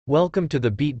Welcome to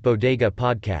the Beat Bodega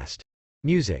podcast.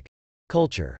 Music,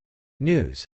 culture,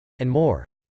 news, and more.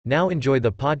 Now enjoy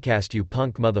the podcast, you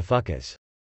punk motherfuckers.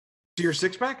 To your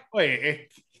six pack? Wait,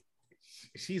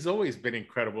 she's always been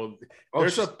incredible. Oh,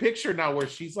 There's a picture now where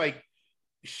she's like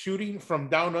shooting from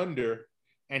down under,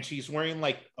 and she's wearing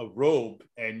like a robe,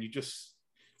 and you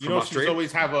From know, Australia? she's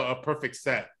always have a perfect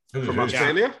set From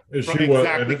Australia? Is from she what?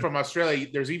 exactly from Australia.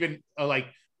 There's even a like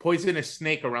poisonous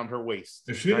snake around her waist.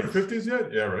 Is she in her 50s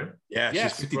yet? Yeah, right. Yeah,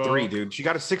 Yes, she's 53, bro. dude. She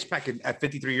got a six pack at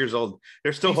 53 years old.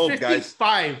 There's still She's hope, guys.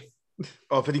 55,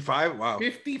 Oh, 55? Wow.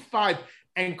 55.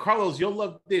 And Carlos, you'll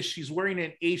love this. She's wearing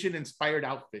an Asian inspired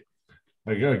outfit.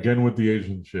 Again with the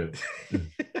Asian shit.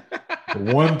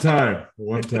 One time.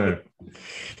 All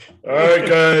right,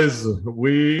 guys,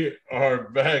 we are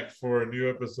back for a new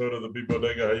episode of the Beat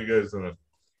Bodega. How you guys doing?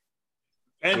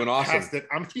 Doing awesome. Fantastic.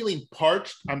 I'm feeling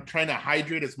parched. I'm trying to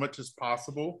hydrate as much as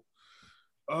possible.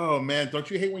 Oh man,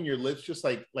 don't you hate when your lips just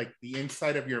like the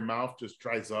inside of your mouth just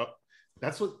dries up?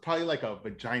 That's what probably like a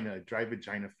dry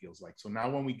vagina feels like. So now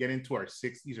when we get into our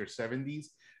 60s or 70s,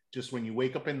 just when you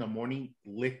wake up in the morning,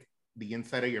 lick the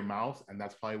inside of your mouth, and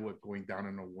that's probably what going down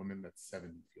on a woman that's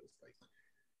 70 feels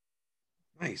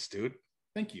like. Nice, dude.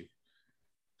 Thank you.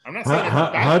 I'm not saying it's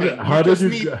a bad thing.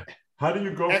 How do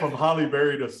you go from Holly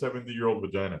Berry to 70-year-old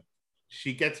vagina?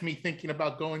 She gets me thinking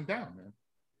about going down, man.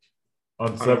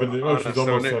 On 70? Oh, she's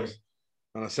almost 70.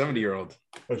 On a 70-year-old.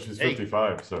 Oh, she's Hey.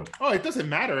 55. So, Oh, it doesn't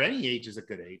matter. Any age is a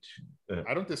good age. Yeah.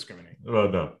 I don't discriminate. well,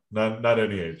 no, not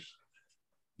any age.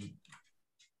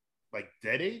 Like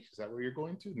dead age? Is that where you're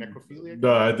going to? Necrophilia?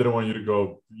 No, I didn't want you to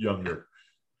go younger.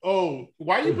 Oh,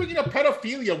 why are you bringing up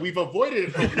pedophilia? We've avoided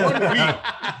it for 1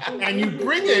 week, and you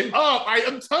bring it up.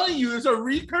 I'm telling you, there's a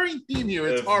recurring theme here.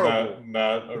 It's horrible.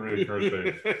 Not a recurring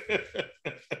thing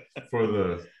for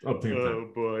the upteam Oh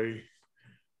thing. boy.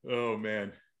 Oh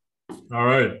man. All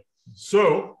right.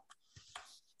 So,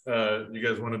 you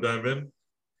guys want to dive in?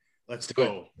 Let's do it.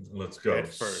 go. Let's go. Head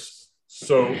first.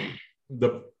 So,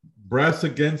 the Brass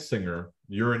Against singer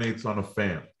urinates on a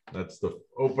fan. That's the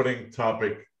opening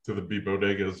topic to the Beat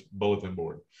Bodega's bulletin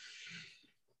board.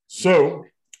 So,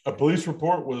 a police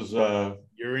report was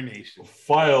Urination.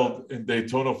 filed in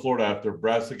Daytona, Florida, after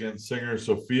Brass Against singer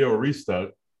Sofia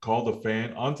Arista called a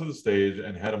fan onto the stage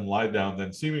and had him lie down,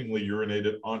 then seemingly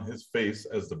urinated on his face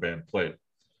as the band played.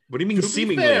 What do you mean To be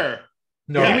seemingly? fair,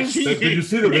 No, Yeah, did you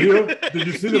see the video? Did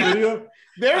you see the Yeah. video?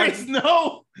 there is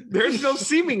no. There's no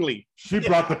seemingly. She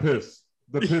brought the piss.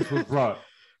 The piss was brought.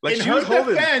 Like In she her was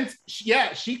holding. defense,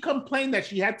 she complained that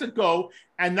she had to go,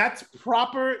 and that's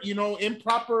proper,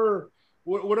 improper.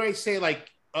 What do I say? Like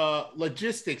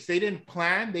logistics. They didn't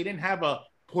plan. They didn't have a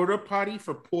porta potty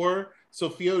for poor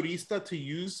Sofia Orista to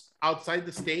use outside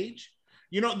the stage.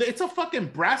 It's a fucking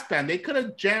brass band. They could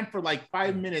have jammed for like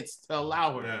 5 minutes to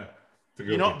allow her. Yeah.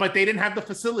 To go But they didn't have the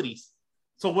facilities.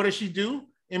 So what does she do?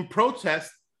 In protest,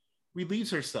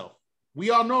 relieves herself.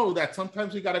 We all know that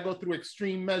sometimes we got to go through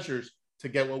extreme measures to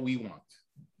get what we want.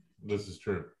 This is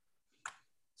true.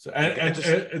 So and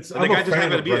it's I I'm think a I just fan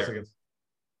happened to of be Brass there. Against.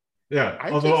 Yeah, I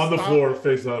on the just floor, thought-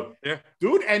 face up.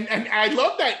 Dude, and I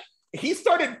love that he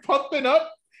started pumping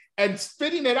up and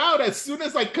spitting it out as soon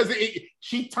as because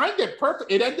she timed it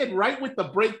perfect. It ended right with the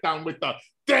breakdown with the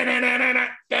da-na-na-na-na,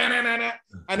 da-na-na-na.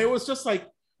 And it was just like,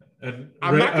 And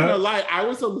I'm not gonna lie, I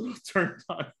was a little turned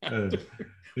on after.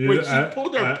 When she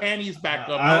pulled her panties back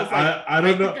up. I was like, I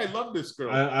don't know. think I love this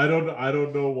girl. I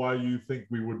don't know why you think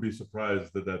we would be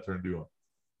surprised that turned you on.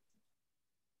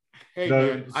 Hey No,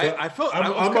 man, so I felt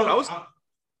I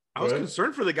was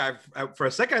concerned for the guy. For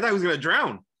a second, I thought he was gonna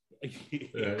drown.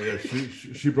 Yeah.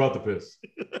 She brought the piss.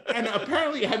 and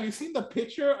apparently, have you seen the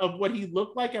picture of what he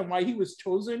looked like and why he was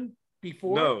chosen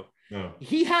before? No. No.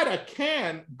 He had a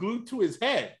can glued to his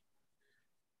head.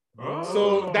 Oh.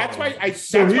 So that's why I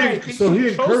So think he she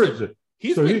chose encouraged him. it.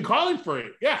 He's So been he- calling for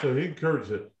it. Yeah. So he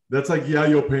encouraged it. That's like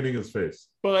Yayo painting his face.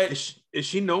 But Is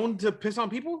she known to piss on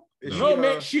people? Is no, she,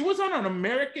 man, she was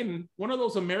on one of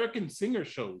those American singer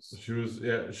shows. She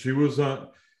was on.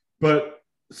 But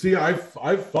see,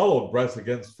 I've followed Brass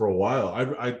Against for a while.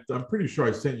 I'm pretty sure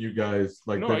I sent you guys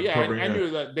like No, them yeah, covering I it. knew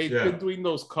that they've Yeah. been doing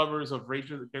those covers of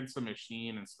Rage Against the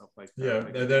Machine and stuff like that. Yeah,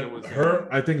 Like, and then it was-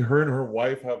 I think her and her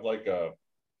wife have like a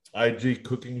IG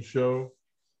cooking show.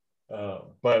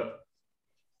 But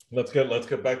let's get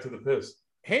back to the piss.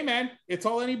 Hey man, it's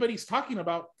all anybody's talking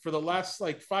about for the last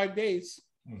like 5 days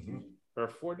or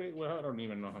 4 days. Well, I don't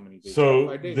even know how many days. So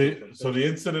 5 days. the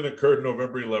incident occurred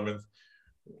November 11th,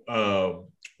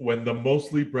 when the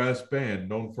mostly brass band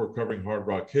known for covering hard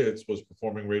rock hits was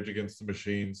performing Rage Against the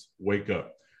Machine's "Wake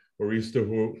Up." Arista,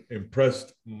 who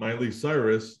impressed Miley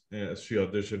Cyrus as she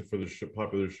auditioned for the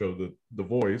popular show The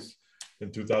Voice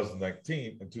in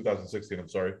 2016, I'm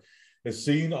sorry, is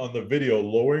seen on the video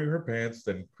lowering her pants,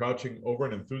 then crouching over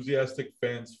an enthusiastic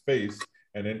fan's face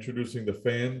and introducing the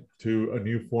fan to a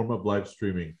new form of live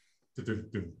streaming.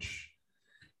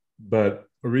 But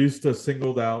Arista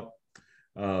singled out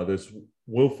this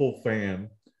willful fan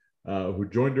who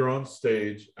joined her on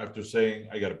stage after saying,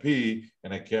 "I gotta pee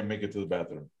and I can't make it to the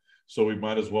bathroom, so we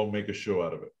might as well make a show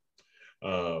out of it."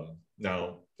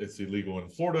 Now, it's illegal in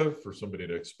Florida for somebody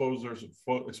to expose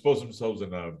themselves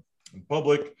in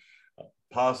public,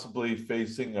 possibly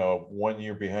facing 1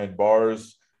 year behind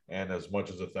bars and as much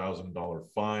as $1,000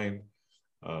 fine.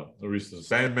 Arista's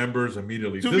band members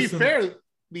immediately. To be fair,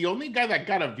 the only guy that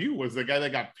got a view was the guy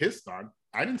that got pissed on.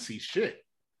 I didn't see shit.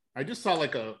 I just saw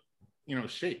like a,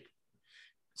 shape.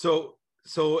 So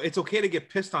it's okay to get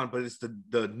pissed on, but it's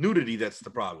the nudity that's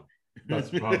the problem. That's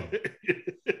the problem.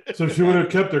 So she would have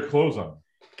kept her clothes on.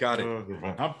 Got it.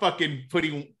 I'm fucking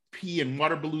putting pee in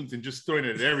water balloons and just throwing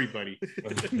it at everybody.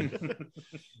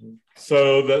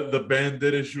 So the band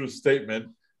did issue a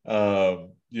statement,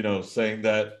 saying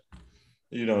that,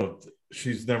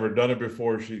 she's never done it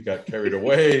before. She got carried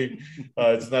away.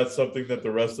 It's not something that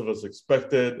the rest of us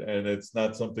expected, and it's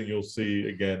not something you'll see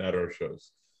again at our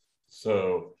shows.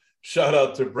 So shout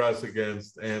out to Brass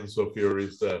Against and Sophia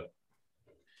Arista.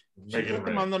 Put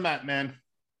them on the map, man.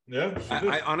 Yeah,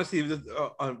 I honestly,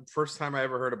 first time I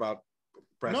ever heard about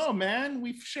Brass. No, man,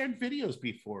 we've shared videos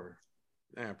before.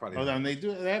 Yeah, probably. Oh, and they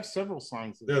have several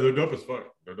songs. Yeah, they're dope as fuck.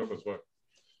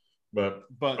 But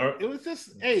it was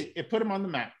just, hey, it put them on the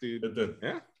map, dude. It did.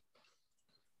 Yeah.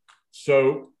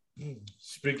 So,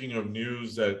 speaking of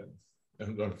news that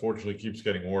unfortunately keeps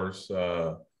getting worse,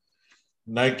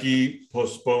 Nike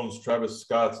postpones Travis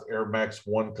Scott's Air Max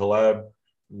 1 collab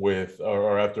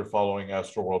after following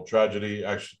Astroworld tragedy.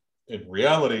 Actually, in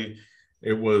reality,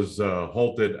 it was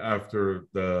halted after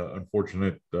the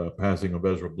unfortunate passing of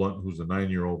Ezra Blunt, who's a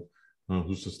 9-year-old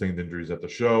who sustained injuries at the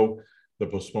show. The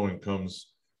postponement comes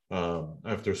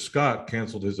after Scott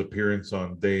canceled his appearance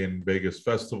on Day in Vegas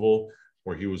Festival,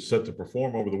 where he was set to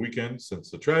perform over the weekend. Since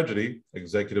the tragedy,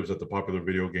 executives at the popular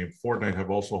video game Fortnite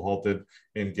have also halted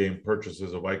in-game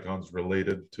purchases of icons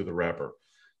related to the rapper.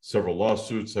 Several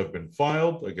lawsuits have been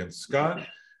filed against Scott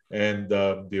and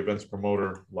the event's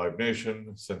promoter, Live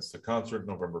Nation, since the concert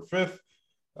November 5th.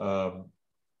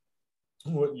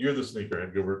 You're the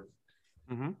sneakerhead, Gilbert.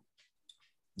 Mm-hmm.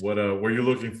 What were you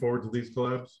looking forward to these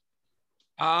collabs?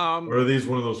 Or are these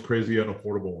one of those crazy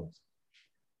unaffordable ones?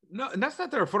 No, and that's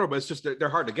not they're affordable. It's just they're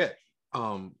hard to get.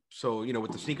 So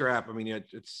with the sneaker app, I mean,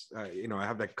 it's I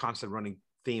have that constant running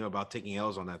theme about taking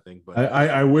L's on that thing. But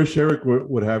I wish Eric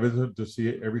would have it to see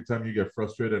it every time you get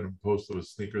frustrated and post a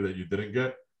sneaker that you didn't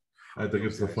get. I think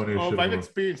it's the funniest shit. I've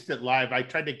experienced it live. I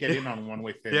tried to get in on one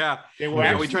with him. Yeah,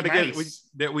 we tried nice.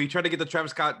 we tried to get the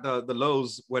Travis Scott the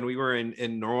lows when we were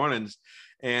in New Orleans,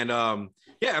 and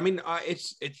I mean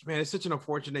it's such an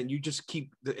unfortunate. You just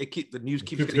the news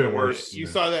keeps getting worse. You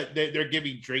saw that they're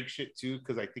giving Drake shit too,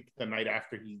 because I think the night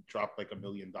after he dropped like $1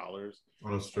 million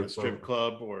on a strip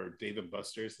club or Dave and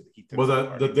Buster's. Was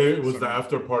that the day? It was the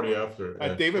after party after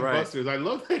Dave and Buster's. I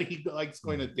love that he likes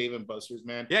going to Dave and Buster's,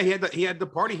 man. Yeah, he had the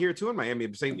party here too in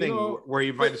Miami. Same thing where he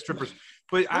invited strippers.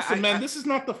 But listen, man, this is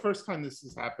not the first time this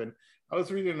has happened. I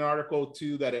was reading an article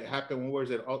too that it happened. When was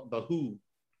it? The Who,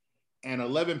 and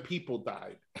 11 people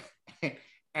died,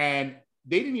 and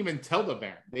they didn't even tell the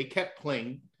band. They kept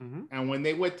playing, and when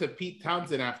they went to Pete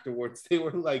Townsend afterwards, they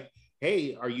were like,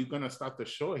 "Hey, are you gonna stop the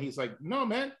show?" And he's like, "No,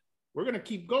 man, we're gonna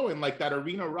keep going." Like that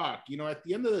arena rock. At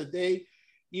the end of the day,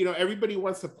 everybody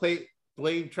wants to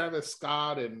blame Travis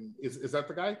Scott, and is that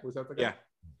the guy? Was that the guy? Yeah.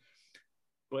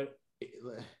 But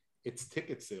it's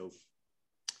ticket sales.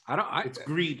 It's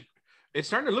greed. It's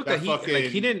starting to look that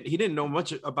he didn't know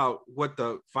much about what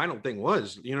the final thing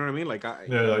was. You know what I mean? Like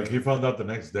he found out the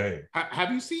next day.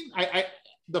 Have you seen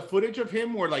the footage of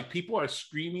him where like people are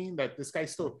screaming that this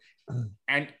guy's still,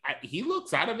 and he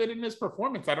looks out of it in his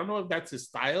performance. I don't know if that's his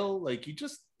style. Like he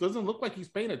just doesn't look like he's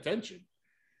paying attention.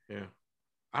 Yeah,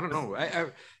 I don't know.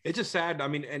 It's just sad. I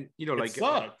mean, and it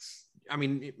sucks. I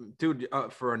mean, dude,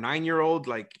 for a 9-year-old,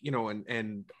 like,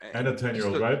 and a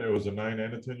 10-year-old, right? It was a 9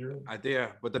 and a 10-year-old.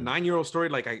 Yeah, but the 9-year-old story,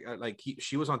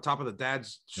 she was on top of the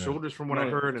dad's shoulders, from what I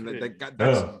heard, and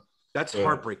that's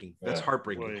heartbreaking. That's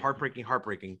heartbreaking,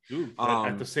 heartbreaking. Dude,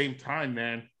 at the same time,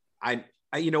 man, I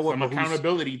you know what? Some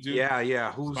accountability, dude.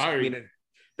 Yeah.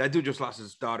 That dude just lost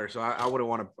his daughter, so I wouldn't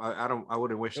want to. I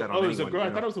wouldn't wish that on anyone. It was a girl.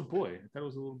 I thought it was a boy. I thought it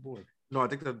was a little boy. No, I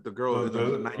think the girl, the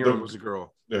 9-year-old was a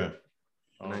girl. Yeah.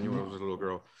 9-year-old was a little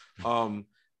girl.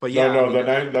 But yeah, no,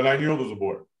 I mean, the 9-year-old was a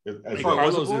boy. Hey, Oh, it was a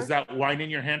Carlos, boy? is that wine in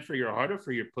your hand for your heart or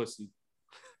for your pussy?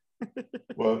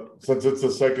 Well, since it's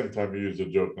the second time you used a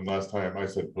joke, and last time I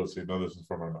said pussy, no, this is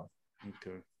from my mouth.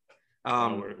 Okay.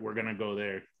 We're gonna go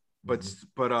there. but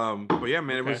yeah,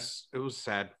 man, Okay. it was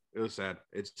sad. It was sad.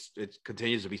 It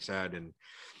continues to be sad, and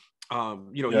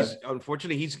you know, Yeah. he's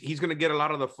unfortunately he's gonna get a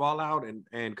lot of the fallout, and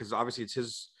because obviously it's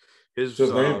his It's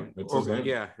his name. It's his name.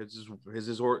 yeah, it's his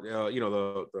you know,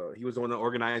 the he was the one that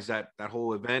organized that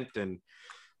whole event, and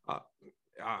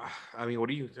I mean, what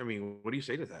do you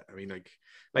say to that? I mean, like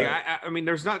I mean,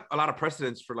 there's not a lot of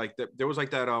precedents for like that. There was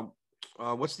like that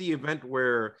what's the event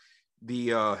where the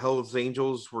Hell's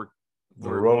Angels were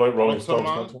Rolling Stones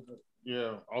Altamont? concert?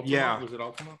 Yeah. Altamont? Yeah. Was it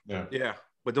Altamont? Yeah.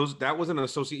 but that wasn't an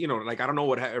associate, you know, like I don't know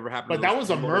what ever happened. But to that those was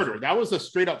a promoters. murder. That was a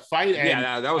straight up fight. And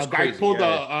Yeah, that was a guy crazy. pulled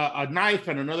Yeah, a knife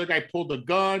and another guy pulled a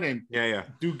gun and yeah.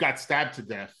 dude got stabbed to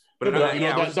death. But You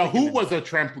know, the Who was a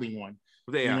trampling one.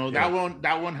 Yeah, You know,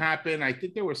 that one happened. I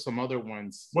think there were some other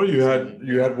ones. Well, you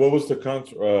had what was the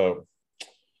concert?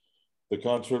 The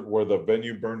concert where the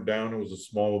venue burned down. It was a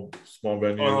small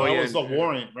venue. Oh, that yeah, was the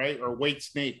Warrant, right? Or Wait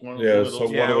Snake. One Yeah, of those. so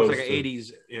Yeah, one it of was those like two. an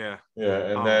 80s. Yeah. Yeah,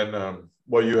 and then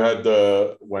well, you had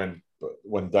the when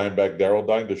Dimebag Darrell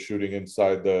died, the shooting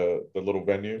inside the little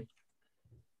venue.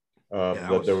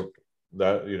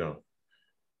 That you know,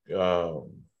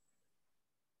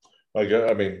 like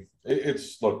I mean,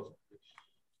 it's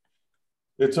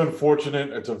unfortunate.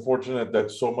 It's unfortunate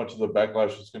that so much of the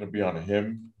backlash is going to be on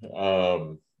him.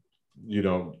 You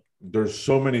know, there's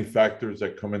so many factors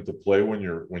that come into play when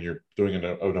you're doing an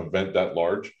event that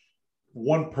large.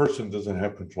 One person doesn't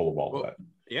have control of all that.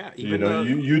 Yeah, You know,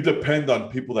 you depend on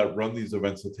people that run these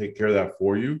events to take care of that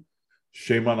for you.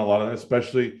 Shame on a lot of that,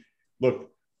 especially look.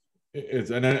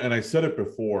 And I said it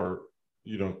before,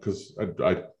 you know, because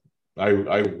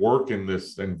I work in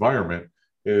this environment.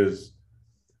 Is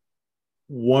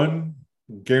one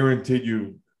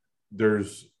guaranteed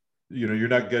there's, you know, you're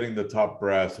not getting the top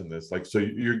brass in this, like, so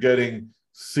you're getting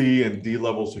C and D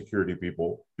level security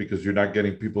people because you're not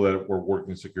getting people that were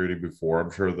working security before.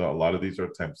 I'm sure that a lot of these are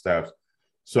temp staffs.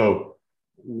 So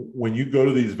when you go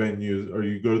to these venues or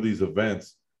you go to these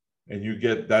events and you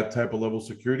get that type of level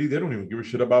security, they don't even give a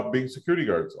shit about being security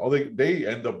guards. All they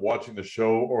end up watching the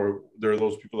show, or there are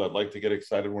those people that like to get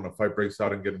excited when a fight breaks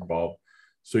out and get involved.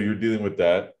 So you're dealing with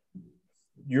that.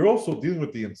 You're also dealing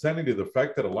with the insanity of the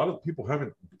fact that a lot of people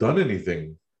haven't done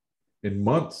anything in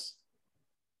months.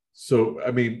 So, I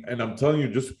mean, and I'm telling you,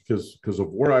 just because of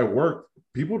where I work,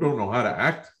 people don't know how to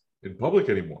act in public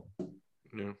anymore.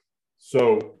 Yeah.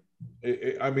 So,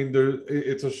 I mean,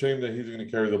 it's a shame that he's going to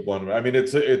carry the blunt. I mean,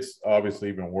 it's obviously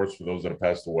even worse for those that have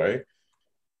passed away,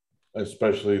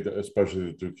 especially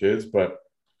the two kids. But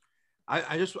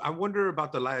I wonder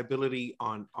about the liability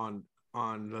on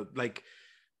the, like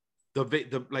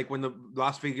the like when the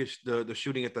Las Vegas the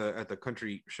shooting at the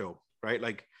country show, right?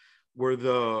 Like, were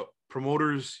the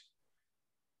promoters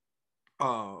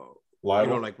liable? you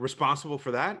know, like responsible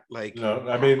for that? Like, no,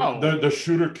 I mean, the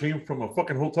shooter came from a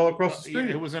fucking hotel across the street.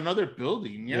 It was another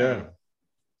building.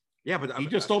 yeah, but He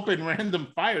just opened random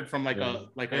fire from like Yeah.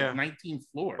 a 19th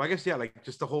floor. Well, I guess, yeah, like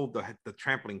just the whole the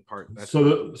trampling part. That's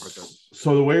So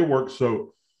the way it works,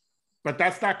 But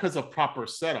that's not because of proper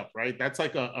setup, right? That's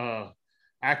like a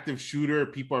active shooter.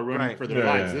 People are running Right. for their Yeah,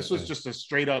 lives. yeah, This was yeah. just a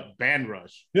straight up band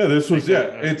rush. yeah, this was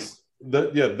Like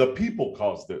the people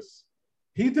caused this.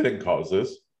 He didn't cause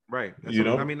this. right. That's You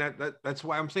what- know? I mean, that's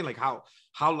why I'm saying, like, how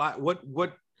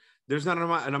what there's not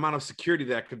an amount of security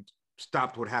that could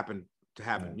stop what happened to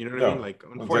happen. You know what I No. mean? Like,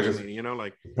 unfortunately, you know,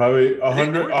 like Probably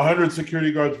were- 100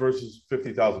 security guards versus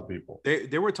 50,000 people.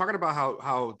 they were talking about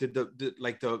how did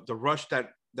the rush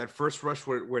that first rush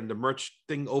when the merch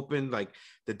thing opened, like,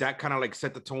 did that kind of like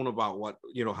set the tone about what,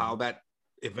 you know, how that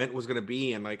event was going to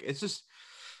be? And like, it's just,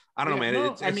 I don't know, man.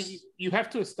 No, It's, I mean, you have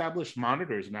to establish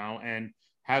monitors now and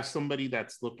have somebody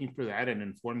that's looking for that and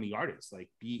inform the artist. Like,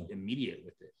 be immediate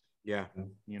with it. yeah.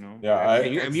 You know. Yeah,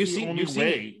 And That's you've the seen only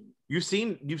way. you've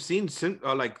seen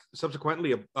like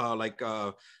subsequently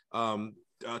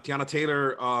Tiana Taylor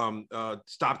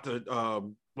stopped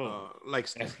the like,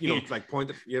 you know, like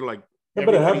pointed, you know, like, Yeah,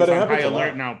 but it Everybody's on happens high a lot.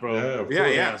 alert now, bro. Yeah, of yeah,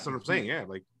 course. that's what I'm saying. Yeah,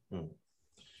 like,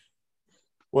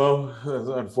 Well,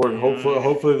 unfortunately,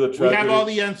 hopefully the We tragedy. have all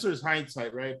the answers,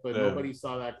 hindsight, right? But Yeah. nobody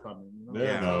saw that coming. You know? Yeah,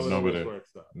 Yeah. no, That's how it nobody. always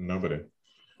works out. Nobody.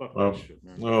 Fuck Well, that shit,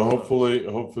 man. Well, hopefully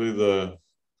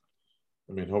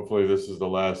this is the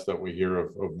last that we hear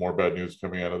of more bad news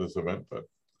coming out of this event. But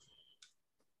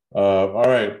all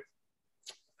right,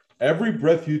 Every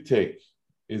Breath You Take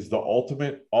is the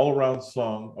ultimate all-around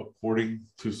song according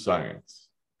to science.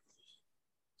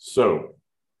 So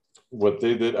what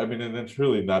they did, I mean, and it's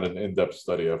really not an in-depth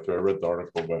study after I read the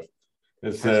article, but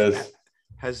it says,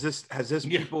 has this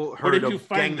people Where heard did of you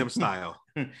find Gangnam it? Style?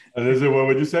 and is it, what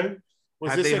would you say?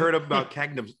 Was Have this they an, heard about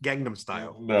Gangnam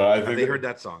Style? No, I Have think they heard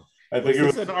that song? I was think it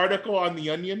this was an article on the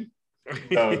Onion?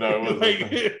 no, it wasn't.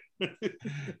 Like,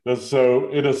 So,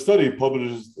 in a study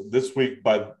published this week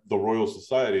by the Royal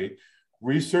Society,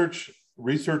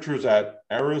 researchers at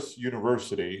Aarhus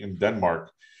University in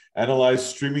Denmark analyzed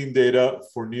streaming data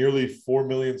for nearly 4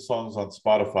 million songs on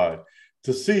Spotify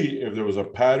to see if there was a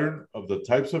pattern of the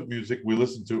types of music we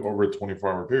listen to over a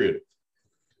 24-hour period.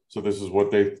 So this is what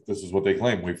they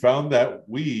claim. We found that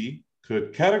we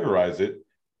could categorize it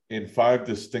in 5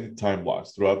 distinct time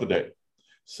blocks throughout the day,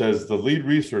 says the lead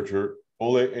researcher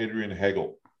Ole Adrian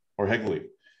Hegley.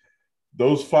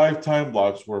 Those 5 time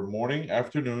blocks were morning,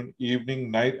 afternoon,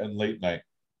 evening, night, and late night.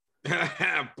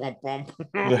 Bum, bum.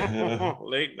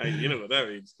 Late night, you know what that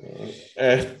means.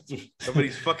 And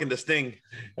Somebody's fucking the Sting.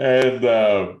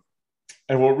 and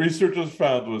what researchers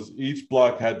found was each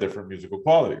block had different musical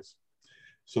qualities.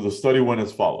 So the study went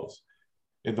as follows.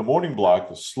 In the morning block,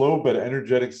 the slow but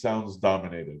energetic sounds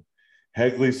dominated.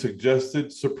 Hegley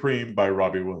suggested Supreme by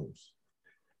Robbie Williams.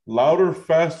 Louder,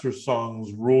 faster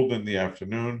songs ruled in the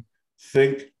afternoon.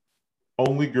 Think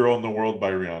Only Girl in the World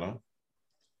by Rihanna.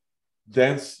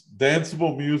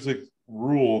 Danceable music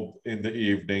ruled in the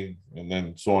evening, and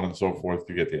then so on and so forth.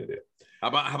 You get the idea. How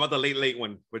about the late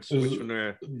one? Which one?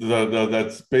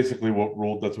 That's basically what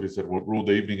ruled. That's what he said. What ruled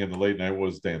the evening and the late night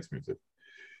was dance music.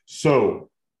 So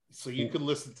you could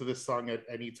listen to this song at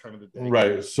any time of the day.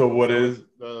 Right. So what is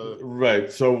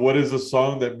a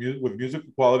song that with musical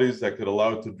qualities that could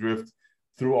allow it to drift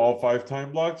through all 5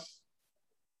 time blocks?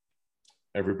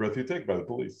 Every Breath You Take by The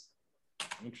Police.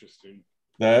 Interesting.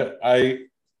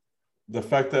 The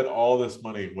fact that all this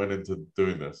money went into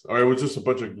doing this, or it was just a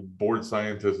bunch of bored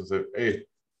scientists and said, "Hey,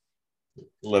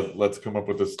 let's come up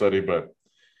with this study." But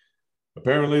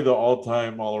apparently, the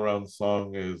all-around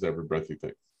song is "Every Breath You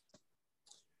Take."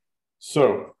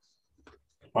 So,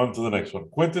 on to the next one.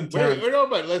 Quentin Tarantino. Wait, no,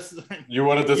 but let's. You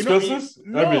want to discuss this?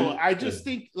 No, I just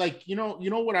think like you know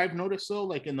what I've noticed though,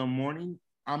 like in the morning,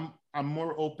 I'm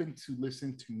more open to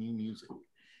listen to new music,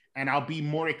 and I'll be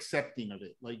more accepting of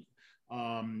it. Like,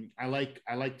 I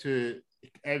like to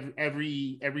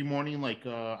every morning, like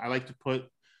I like to put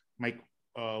my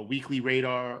weekly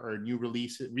radar or new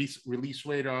release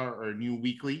radar or new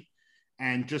weekly.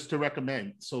 And just to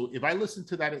recommend, so if I listen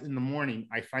to that in the morning,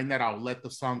 I find that I'll let the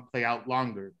song play out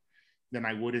longer than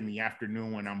I would in the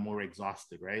afternoon when I'm more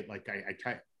exhausted, right? Like I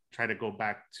try to go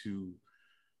back to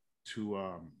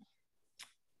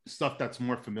stuff that's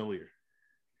more familiar.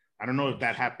 I don't know if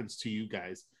that happens to you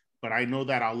guys, but I know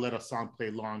that I'll let a song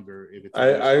play longer if it's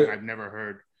a song I've never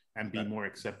heard and be more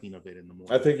accepting of it in the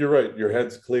morning. I think you're right. Your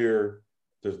head's clear.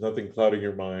 There's nothing clouding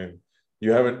your mind.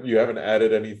 You haven't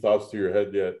added any thoughts to your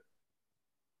head yet.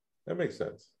 That makes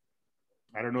sense.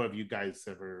 I don't know if you guys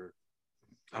ever.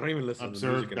 I don't even listen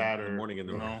to music in the morning in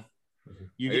the room.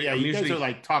 You guys are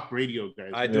like talk radio guys.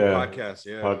 I do podcasts,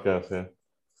 yeah.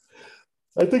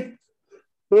 I think.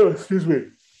 Oh, excuse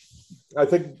me. I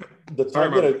think the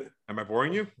time am I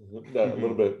boring you? No, a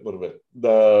little bit.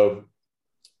 No,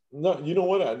 you know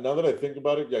what? Now that I think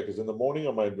about it, yeah, because in the morning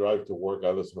on my drive to work,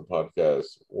 I listen to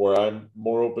podcasts. Where I'm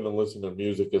more open to listening to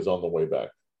music is on the way back.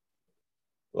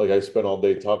 Like I spend all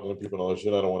day talking to people and all that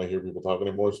shit. I don't want to hear people talk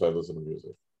anymore, so I listen to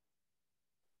music.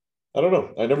 I don't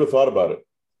know. I never thought about it.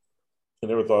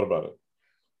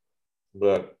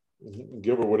 But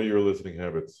Gilbert, what are your listening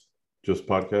habits? Just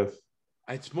podcasts?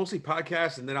 It's mostly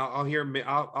podcasts, and then I'll hear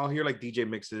like DJ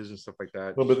mixes and stuff like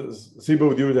that. No, but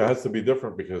with you, it has to be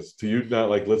different because to you, not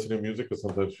like listening to music, because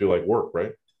sometimes feel like work,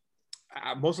 right?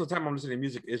 Most of the time, I'm listening to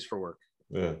music is for work.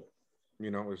 Yeah.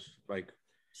 You know, it's like,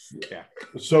 yeah.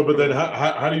 So, but then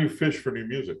how do you fish for new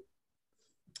music?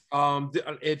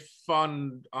 It's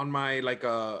fun on my like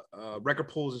record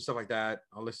pools and stuff like that.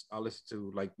 I'll listen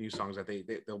to like new songs that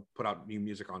they'll put out new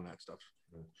music on that stuff.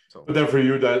 So, but then for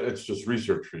you, that it's just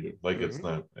research for you. Like it's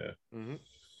not, yeah. Mm-hmm.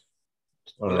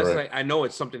 Unless I know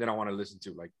it's something that I want to listen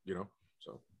to, like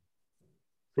So,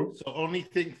 cool. So only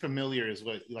thing familiar is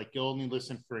what like you only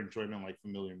listen for enjoyment, like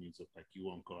familiar music. Like you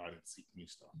won't go out and seek new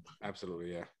stuff.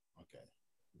 Absolutely, yeah. Okay.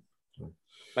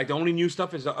 Like the only new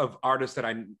stuff is of artists that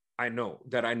I know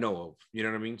of. You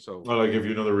know what I mean? So, like if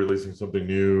you know they're releasing something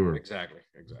new, or exactly.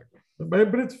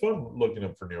 But it's fun looking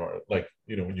up for new art. Like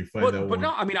when you find that. But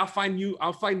no, I mean I'll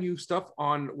find new stuff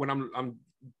on when I'm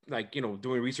like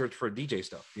doing research for DJ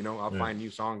stuff. I'll find new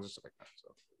songs and stuff like that.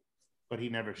 So, but he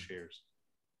never shares.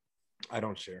 I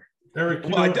don't share. Eric,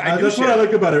 Well, I do that's what I share.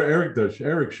 like about it. Eric does.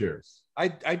 Eric shares.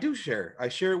 I do share. I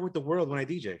share it with the world when I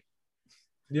DJ.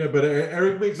 Yeah, but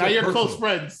Eric makes Now it you're personal. close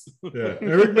friends. Yeah,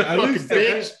 Eric. You At fucking least,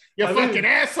 bitch. You at fucking least-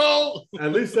 asshole.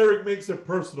 At least Eric makes it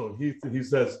personal. He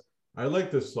says, "I like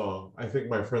this song. I think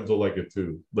my friends will like it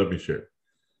too. Let me share."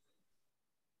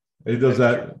 He does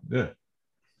that. Yeah.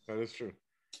 That is true.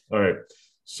 All right.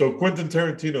 So Quentin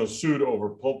Tarantino sued over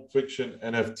Pulp Fiction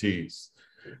NFTs.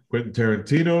 Quentin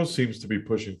Tarantino seems to be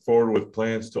pushing forward with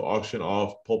plans to auction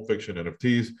off Pulp Fiction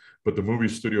NFTs, but the movie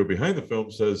studio behind the film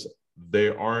says they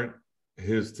aren't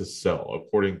his to sell,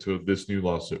 according to this new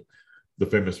lawsuit. The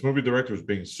famous movie director is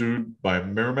being sued by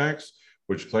Miramax,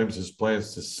 which claims his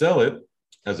plans to sell it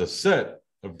as a set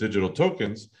of digital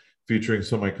tokens featuring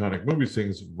some iconic movie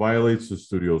scenes violates the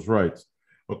studio's rights.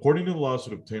 According to the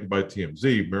lawsuit obtained by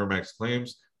TMZ, Miramax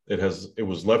claims it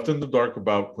was left in the dark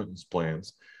about Quentin's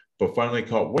plans, but finally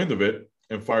caught wind of it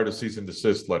and fired a cease and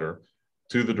desist letter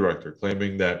to the director,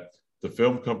 claiming that the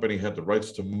film company had the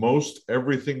rights to most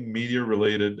everything media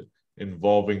related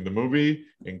involving the movie,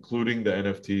 including the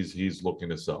NFTs he's looking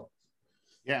to sell.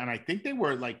 Yeah, and I think they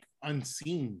were like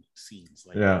unseen scenes.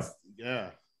 Like,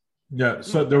 Yeah. yeah.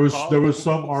 So there was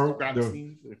some art.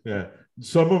 Yeah,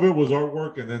 some of it was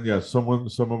artwork, and then some of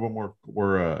them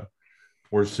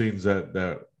were scenes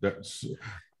that.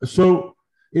 So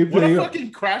if What they, a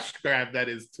fucking crash grab that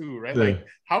is too, right? Yeah. Like,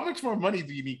 how much more money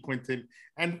do you need, Quentin?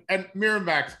 And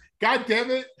Miramax, God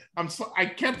damn it! I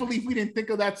can't believe we didn't think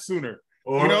of that sooner.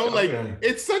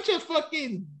 It's such a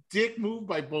fucking dick move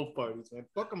by both parties, man.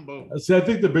 Fuck them both. See, I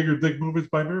think the bigger dick move is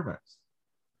by Miramax.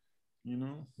 You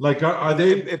know, Like, are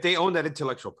they? If they own that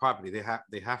intellectual property, they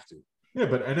have to. Yeah,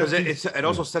 but Because NFTs, it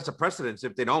also sets a precedence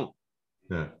if they don't.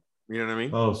 Yeah. You know what I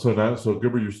mean? Oh, so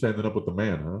Gilbert, you're standing up with the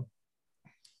man, huh?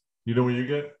 You know what you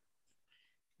get?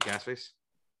 Gas face.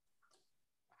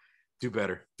 Do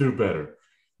better. Do better.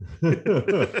 I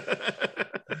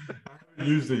haven't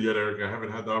used it yet, Eric. I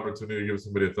haven't had the opportunity to give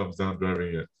somebody a thumbs down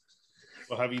driving yet.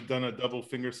 Well, have you done a double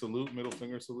finger salute, middle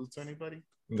finger salute to anybody?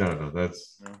 No,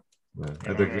 that's No. no.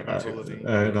 I In think honor of Avril Lavigne?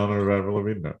 in honor of Avril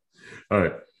Lavigne, no. All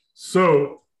right.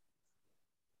 So,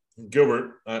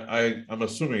 Gilbert, I'm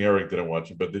assuming Eric didn't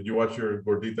watch it, but did you watch your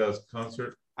Gorditas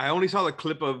concert? I only saw the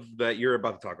clip of that you're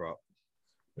about to talk about.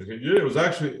 Okay. Yeah, it was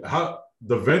actually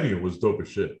the venue was dope as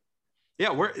shit. Yeah,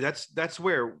 that's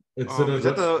where It's is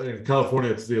that in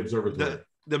California. It's the observatory.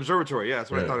 the observatory? Yeah,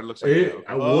 that's what I thought it looks like. It- Okay.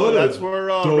 Oh, that's a where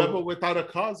dope- Rebel Without a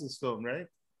Cause is filmed, right?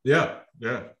 Yeah.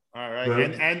 All right,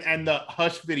 The- and the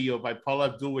Hush video by Paul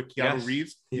Abdul with Keanu Yes.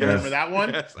 Reeves. You Yes. remember that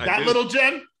one? Yes, I that do. little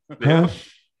gem. Yeah.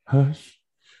 Hush.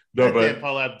 No, That damn but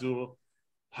Paul Abdul.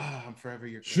 I'm forever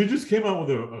your. she just came out with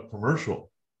a commercial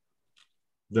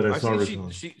that I saw I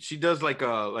recently. see she does like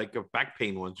a back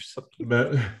pain ones or something, That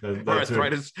or too.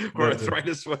 arthritis That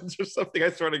too. ones or something. I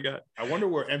swear to God. I wonder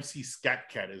where MC Scat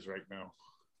Cat is right now.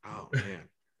 Oh man.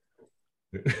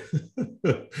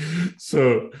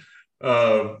 So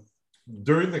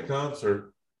during the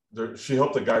concert, she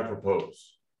helped a guy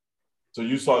propose. So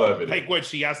you saw that video. Like what?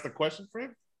 She asked the question for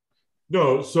him.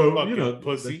 No, so Fucking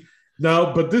pussy.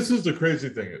 Now, but this is the crazy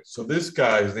thing. So this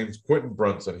guy, his name's Quentin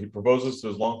Brunson. He proposes to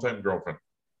his longtime girlfriend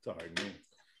Sorry, man.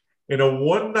 in a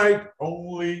one-night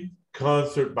only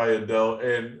concert by Adele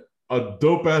in a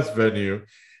dope-ass venue.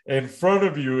 In front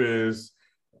of you is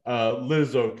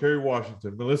Lizzo, Kerry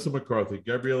Washington, Melissa McCarthy,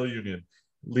 Gabriella Union,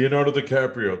 Leonardo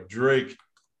DiCaprio, Drake,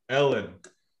 Ellen.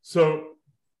 So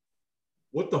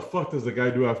what the fuck does the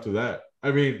guy do after that?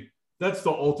 I mean, that's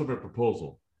the ultimate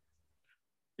proposal.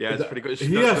 Yeah, it's pretty good.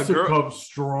 He has to come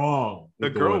strong. The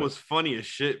with girl wedding. was funny as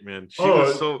shit, man. She Oh,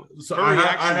 was so her I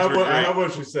reactions have were what, I great. have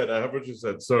what she said. I have what she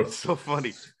said. So It's so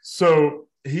funny. So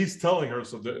he's telling her,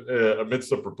 amidst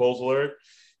the proposal, Eric,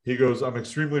 he goes, I'm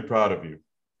extremely proud of you.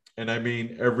 And I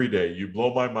mean, every day, you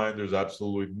blow my mind. There's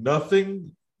absolutely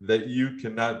nothing that you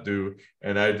cannot do.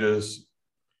 And I just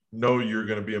know you're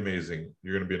going to be amazing.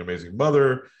 You're going to be an amazing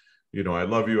mother. You know, I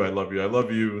love you. I love you. I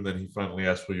love you. And then he finally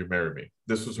asked, will you marry me?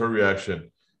 This was her reaction.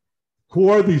 Who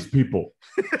are these people?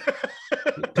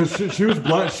 Because she was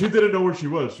blind. She didn't know where she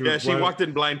was. She walked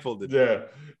in blindfolded. Yeah.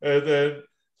 And then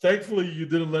thankfully you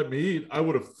didn't let me eat. I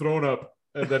would have thrown up.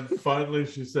 And then finally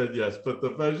she said yes. But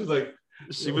the fact she's like,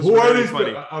 She was who are very these?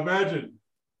 funny. Imagine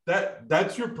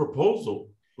that's your proposal.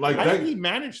 Like How that. did he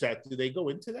manage that? Do they go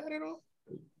into that at all?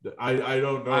 I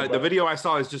don't know. The video I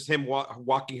saw is just him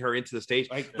walking her into the stage.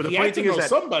 Like, But the he funny had to thing is know that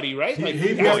somebody, right? He, Like,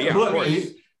 he, had had to- of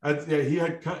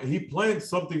course. he planned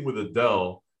something with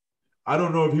Adele. I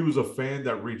don't know if he was a fan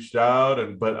that reached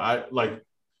out, but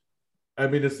I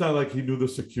mean, it's not like he knew the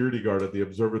security guard at the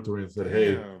observatory and said,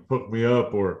 "Hey, Damn. hook me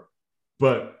up,"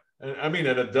 but And I mean,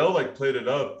 and Adele like played it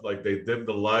up, like they dimmed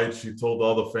the lights. She told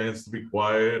all the fans to be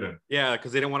quiet, and Yeah,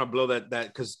 because they didn't want to blow that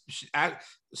because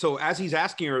so as he's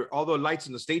asking her, all the lights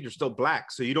in the stage are still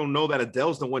black, so you don't know that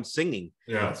Adele's the one singing.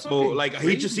 yeah, So fucking like he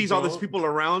crazy, just sees all these bro. people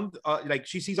around, like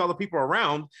she sees all the people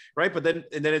around, right? But then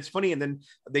it's funny, and then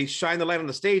they shine the light on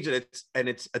the stage, and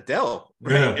it's Adele,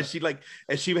 right? Yeah.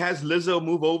 And she has Lizzo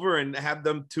move over and have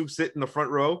them two sit in the front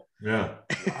row. yeah.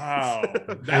 Wow,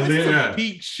 And that's then, some yeah.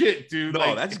 peak shit, dude. No,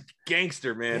 Like, that's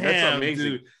gangster, man. damn, That's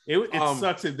amazing. dude. It Um,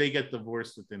 sucks if they get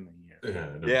divorced within the year. Yeah,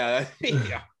 I know. Yeah,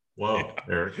 yeah. Wow,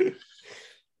 Eric.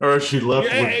 Or she left.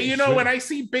 Yeah, with, you know, when I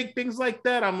see big things like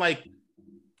that, I'm like,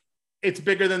 it's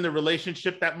bigger than the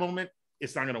relationship. That moment,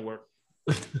 it's not gonna work.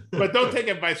 But don't take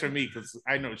advice from me because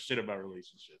I know shit about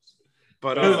relationships.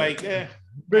 But I was like,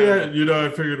 But yeah, you know, I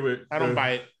figured we. I don't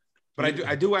buy it. but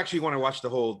I do actually want to watch the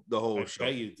whole I show.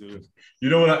 bet you do. You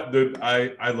know what, dude?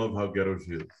 I love how ghetto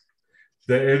she is.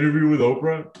 The interview with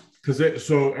Oprah, because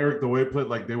so Eric, the way it played,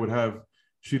 like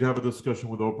she'd have a discussion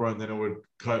with Oprah, and then it would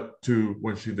cut to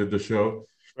when she did the show.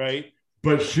 Right?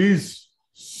 But she's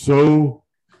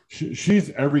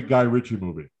every Guy Ritchie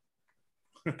movie.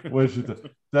 When she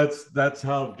that's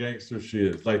how gangster she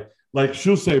is. Like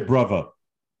she'll say brava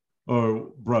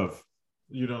or bruv,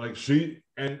 you know, like she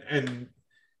and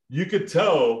you could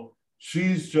tell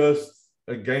she's just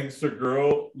a gangster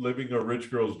girl living a rich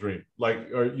girl's dream.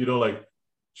 Like, or you know, like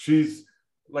she's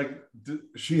like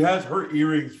she has her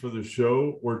earrings for the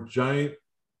show were giant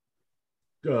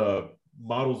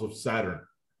models of Saturn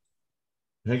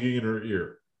hanging in her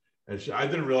ear, and I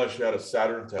didn't realize she had a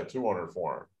Saturn tattoo on her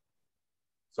forearm.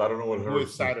 So I don't know what her Who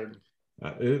is Saturn?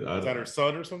 Is that her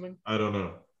son or something? I don't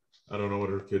know. I don't know what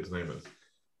her kid's name is,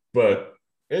 but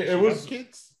it was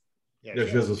kids. Yeah,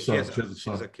 she has a son.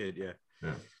 She's a kid.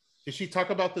 Yeah. Did she talk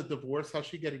about the divorce? How's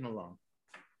she getting along?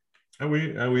 And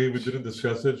we didn't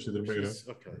discuss it. She didn't bring it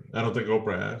up. Okay. I don't think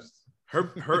Oprah asked.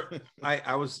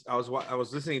 I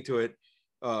was listening to it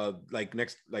I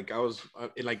was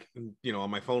on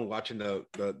my phone watching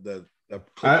the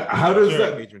how does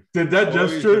that engagement. did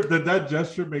that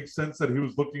gesture make sense that he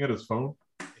was looking at his phone?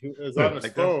 He was on his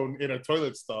phone in a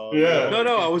toilet stall. Yeah.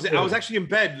 No, I was actually in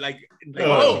bed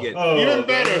Oh, watching it. even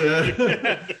better.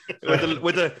 Yeah.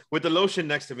 with the lotion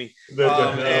next to me.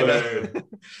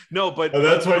 No, but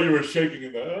that's why you were shaking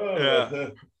in the yeah.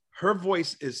 Her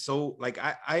voice is so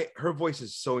her voice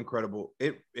is so incredible.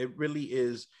 It really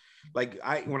is. Like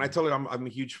when I tell her I'm a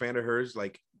huge fan of hers,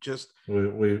 like just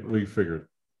we figured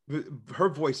her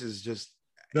voice is just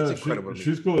it's incredible.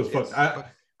 She's cool as fuck.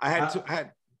 I had go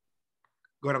ahead.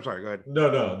 I'm sorry. Go ahead.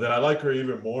 No. That I like her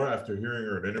even more after hearing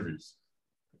her in interviews.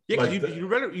 Yeah, because you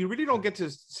really don't get to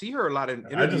see her a lot in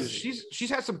interviews. She's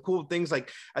had some cool things.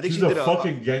 Like I think she's she did a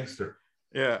fucking gangster.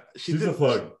 Yeah, she's a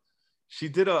thug. She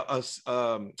did a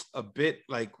bit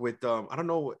like with I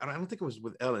don't think it was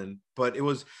with Ellen, but it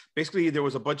was basically there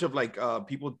was a bunch of like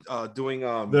people doing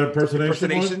the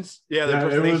impersonations. Yeah, the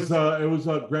impersonations. It was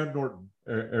Graham Norton,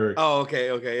 Eric. Oh, okay,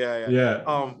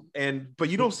 yeah. But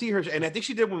you don't see her, and I think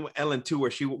she did one with Ellen too,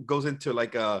 where she goes into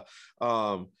like a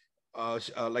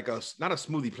not a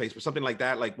smoothie place, but something like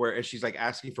that, like where she's like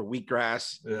asking for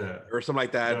wheatgrass, or something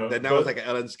like that. Then that was like an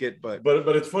Ellen skit, but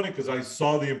it's funny because I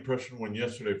saw the impression one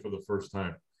yesterday for the first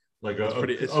time. Like a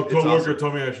coworker awesome.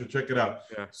 told me I should check it out.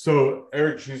 Yeah. So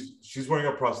Eric, she's wearing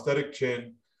a prosthetic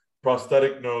chin,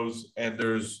 prosthetic nose, and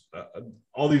there's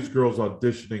all these girls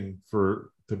auditioning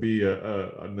to be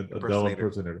an Adele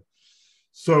impersonator.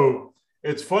 So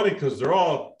it's funny because they're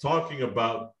all talking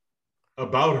about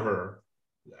her.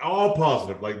 All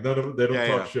positive, like none of them, they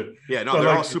don't talk shit. Yeah, no, but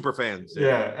they're all super fans.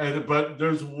 But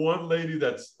there's one lady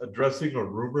that's addressing a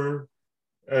rumor,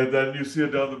 and then you see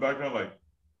Adele in the background,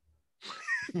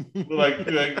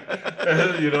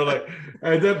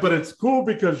 and then, but it's cool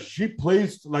because she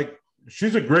plays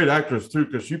she's a great actress too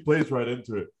because she plays right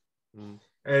into it,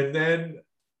 and then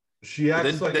she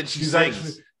acts then she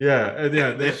sings. actually,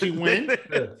 then she win.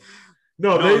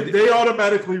 No, they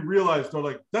automatically realized they're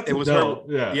like that's it was Adele.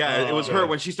 her. It was her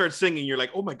when she starts singing. You're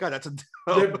like, oh my god, that's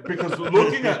Adele. Because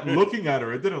looking at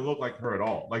her, it didn't look like her at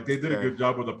all. Like they did a good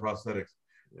job with the prosthetics.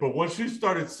 But when she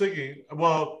started singing,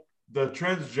 well, the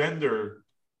transgender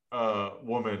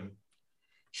woman,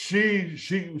 she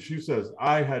says,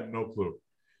 I had no clue.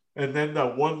 And then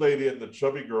that one lady and the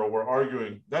chubby girl were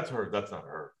arguing. That's her. That's not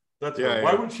her. That's her. Yeah.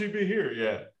 Why would she be here?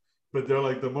 Yeah. But they're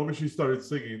like, the moment she started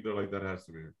singing, they're like, that has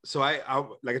to be her. So I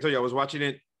like I told you, I was watching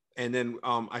it, and then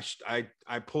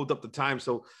I pulled up the time.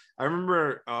 So I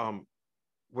remember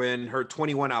when her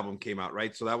 21 album came out,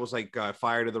 right? So that was like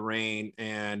Fire to the Rain,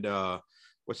 and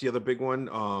what's the other big one?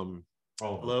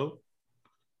 Hello.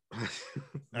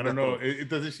 I don't know.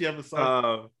 Doesn't she have a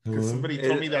song? Because somebody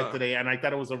told me that today, and I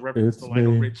thought it was a reference to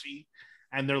Lionel Richie.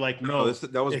 And they're like, no,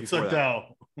 that was it's before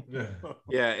Adele.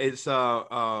 Yeah, it's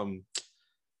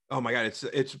oh my god,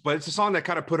 but it's a song that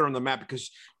kind of put her on the map because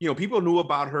people knew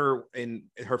about her in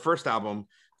her first album,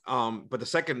 but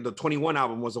the 21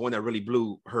 album was the one that really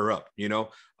blew her up,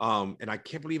 and I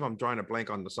can't believe I'm drawing a blank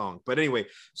on the song, but anyway,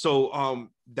 so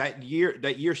that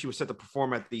year she was set to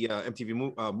perform at the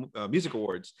MTV Music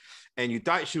Awards, and you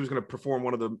thought she was going to perform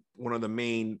one of the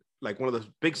main, like one of the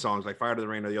big songs like Fire to the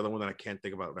Rain, or the other one that I can't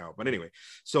think about now, but anyway,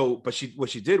 what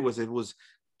she did was, it was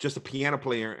just a piano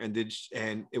player, and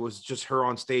it was just her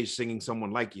on stage singing Someone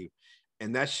Like You,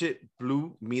 and that shit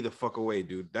blew me the fuck away,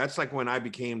 dude. That's like when I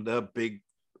became the big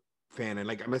fan, and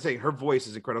like I'm saying, her voice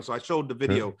is incredible. So I showed the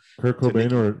video. Kurt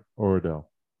Cobain or Adele?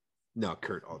 No,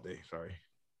 Kurt all day. Sorry.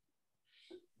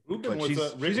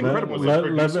 She's incredible.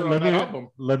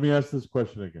 Let me ask this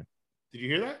question again. Did you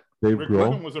hear that? Dave Rick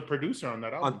Grohl Rubin was a producer on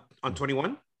that album. On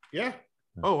 21? Yeah.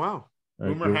 Oh wow.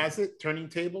 Rumor has it, Turning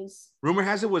Tables. Rumor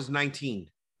has it was 19,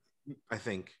 I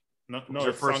think. No,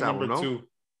 it's first song album, number 2.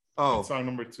 Oh, it's song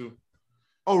number 2.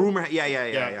 Oh, Rumor. Yeah.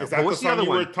 Is that what's the song you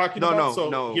were talking about?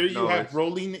 No. Here you have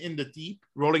Rolling in the Deep.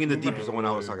 Rolling in the Deep is the one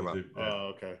I was talking about.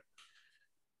 Oh, okay.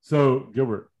 So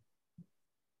Gilbert,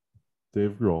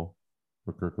 Dave Grohl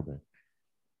or Kurt Cobain?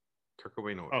 Kurt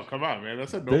Cobain. Oh, come on, man.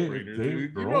 That's a no-brainer,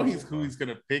 dude. You know who he's going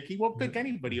to pick. He won't pick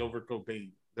anybody over Cobain.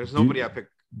 There's nobody I pick.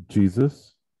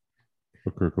 Jesus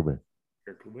or Kurt Cobain?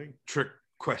 Kurt Cobain. Trick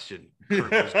question.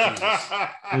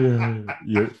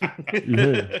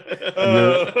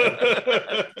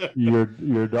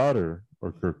 Your daughter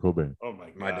or Kurt Cobain? Oh my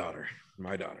God.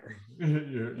 My daughter.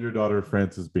 Your daughter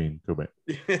Frances Bean Cobain.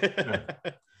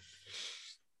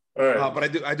 All right.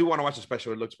 But I do want to watch the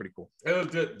special. It looks pretty cool. I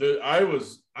don't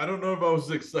know if I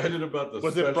was excited about the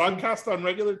Was special. it broadcast on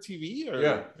regular TV? Or?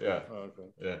 Yeah. Oh, okay.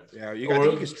 Yeah. Yeah, I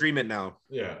think you can stream it now.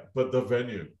 Yeah, but the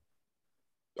venue.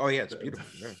 Oh yeah, it's beautiful.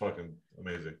 It's fucking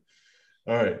amazing.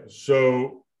 All right,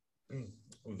 so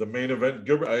the main event,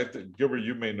 Gilbert,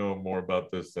 you may know more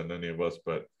about this than any of us,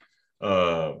 but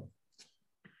so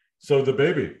the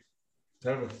baby,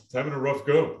 having a rough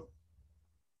go.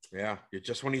 Yeah,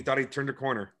 just when he thought he turned the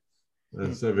corner. Now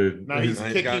he's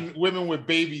kicking women with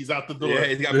babies out the door. Yeah,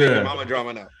 he's got baby mama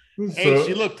drama now. Hey,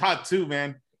 she looked hot too,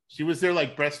 man. She was there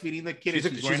like breastfeeding the kid.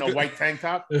 She's wearing a white tank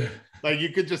top. Like you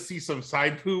could just see some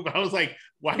side poop. I was like,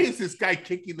 why is this guy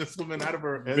kicking this woman out of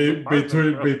her between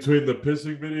the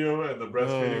pissing video and the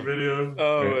breastfeeding video?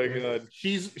 Oh my God.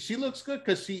 She looks good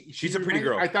because she's a pretty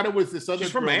girl. I thought it was this other.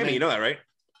 She's from Miami, you know that, right?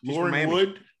 Lauren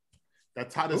Wood.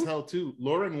 That's hot as hell too.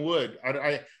 Lauren Wood.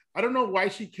 I don't know why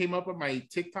she came up on my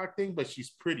TikTok thing, but she's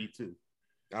pretty too.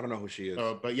 I don't know who she is.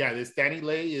 But yeah, this Danny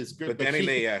Lay is good. But Danny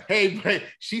Lay, yeah. Hey, but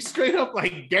she's straight up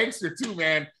like gangster too,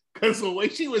 man. Because the way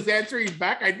she was answering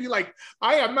back, I'd be like,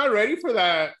 I'm not ready for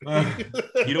that.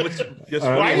 You know what's just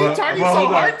why are you talking so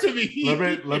hard to me?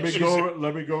 Let me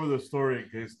go over the story in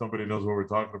case nobody knows what we're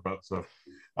talking about. So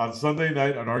on Sunday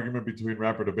night, an argument between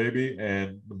rapper DaBaby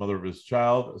and the mother of his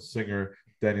child, singer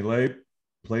Danny Lay,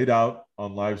 played out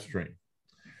on live stream.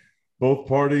 Both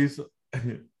parties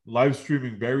live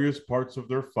streaming various parts of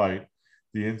their fight.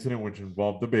 The incident, which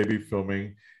involved DaBaby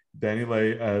filming Danny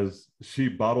Lay as she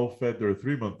bottle fed their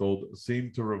 3-month-old,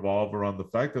 seemed to revolve around the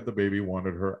fact that DaBaby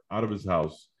wanted her out of his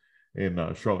house in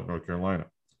Charlotte, North Carolina,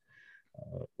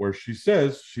 where she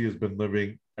says she has been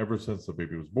living ever since the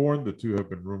baby was born. The two have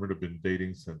been rumored to have been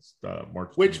dating since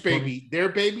March. Which baby? Their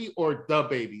baby or the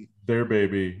baby? Their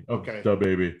baby. Okay. The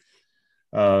baby.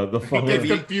 It's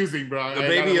confusing, bro. The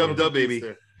baby of the baby.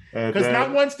 Because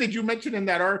not once did you mention in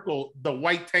that article the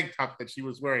white tank top that she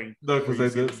was wearing. No,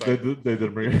 because they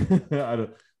didn't bring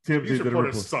it. TMZ didn't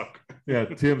report. Suck. Yeah,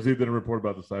 TMZ didn't report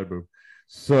about the side boob.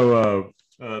 So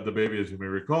the baby, as you may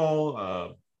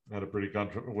recall, had a pretty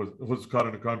was caught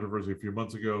in a controversy a few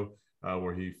months ago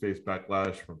where he faced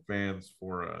backlash from fans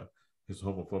for his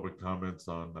homophobic comments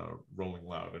on Rolling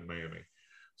Loud in Miami.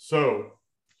 So,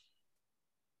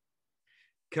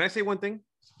 can I say one thing?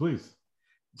 Please.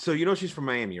 So she's from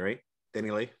Miami, right? Danny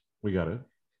Lay. We got it.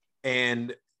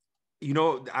 And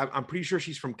I'm pretty sure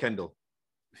she's from Kendall.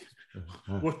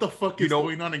 What the fuck is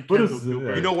going on in Kendall?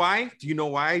 You know why? Do you know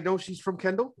why I know she's from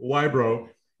Kendall? Why, bro?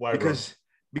 Why,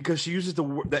 because she uses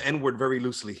the N-word very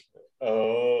loosely.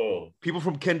 Oh. People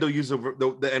from Kendall use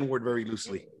the N-word very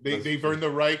loosely. They've earned the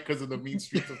right because of the mean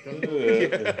streets of Kendall.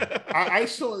 I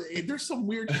saw there's some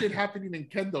weird shit happening in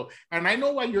Kendall. And I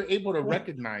know why you're able to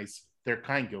recognize their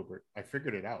kind, Gilbert. I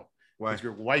figured it out. Why? Because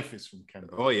your wife is from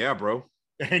Kendall. Oh, yeah, bro.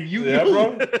 And you, yeah,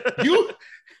 bro.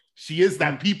 She is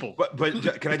that people.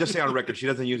 But can I just say on record, she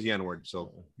doesn't use the N word.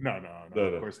 So No,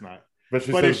 of course not. But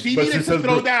But if she needed to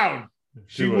throw down,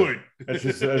 she would. And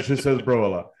she says bro a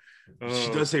lot.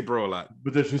 she does say bro a lot.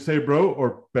 But does she say bro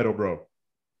or pedo bro?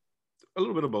 A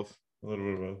little bit of both. A little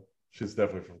bit of both. She's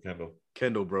definitely from Kendall.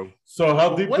 Kendall, bro. So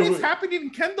how deep? What is happening in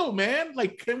Kendall, man?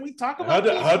 Like, can we talk about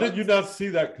How did you not see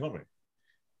that coming?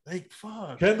 Like,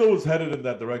 fuck. Kendall was headed in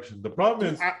that direction. The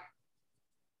problem is,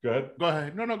 go ahead. Go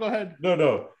ahead. No, go ahead.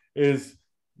 No. Is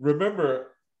remember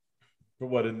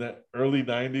what in the early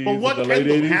 '90s, But what the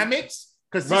Kendall? late '80s? Hammocks?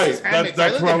 Because this Right. is hammocks.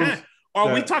 That's where I was. Or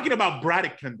are we that- talking about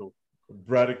Braddock Kendall?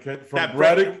 Braddock That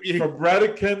from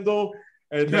Braddock Kendall,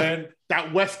 and then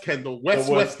That West Kendall.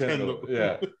 the West Kendall.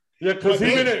 Yeah. Because But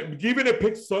even it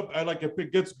picks up. I like if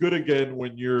it gets good again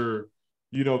when you're,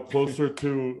 closer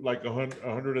to like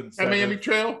 107. That Miami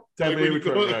Trail. That Miami When you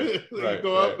Trail, go- right, when you right,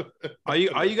 go right.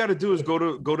 up. All you got to do is go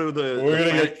to the. We're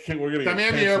gonna the get we're gonna That get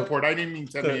Miami canceled. Airport. I didn't mean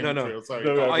That Miami No. Trail. Sorry.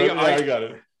 No, I got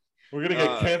it. We're gonna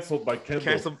get canceled by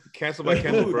Kendall. cancel by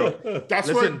Kendall, bro. That's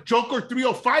Listen. where Joker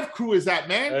 305 crew is at,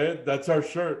 man. Hey, that's our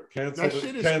shirt. That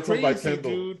shit is Canceled by crazy,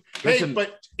 Kendall. dude. Listen, Hey,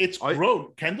 but it's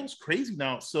grown. Kendall's crazy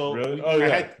now. So Really? Oh, I yeah.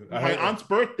 had I my heard that. aunt's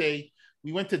birthday.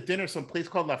 We went to dinner some place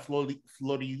called La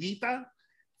Floridita,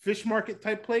 fish market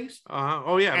type place.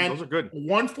 Oh yeah, And those are good.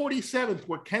 147th,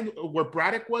 where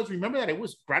Braddock was. Remember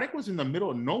that Braddock was in the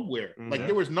middle of nowhere. Like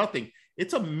there was nothing.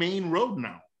 It's a main road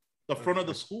now. The front of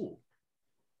the school.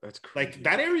 That's crazy. Like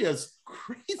that area is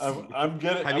crazy. I'm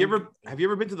getting. Have you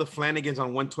ever been to the Flanagans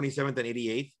on 127th and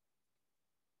 88th?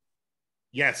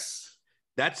 Yes.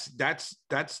 That's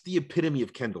the epitome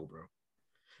of Kendall, bro.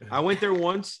 I went there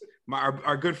once.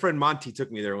 Our good friend Monty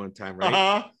took me there one time,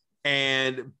 right?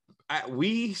 And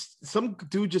some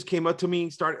dude just came up to me,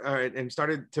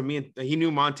 started to me, and he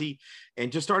knew Monty,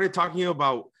 and just started talking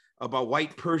about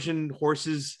white Persian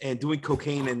horses and doing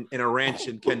cocaine in a ranch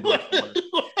in Kendall.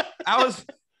 I was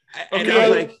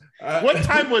like, what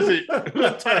time was it?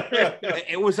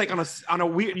 it was like on a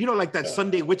weird, like that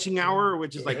Sunday witching hour,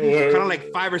 which is like kind of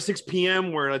like 5 or 6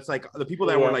 p.m. where it's like the people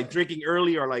that were like drinking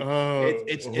early are like,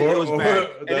 it was bad.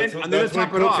 And then to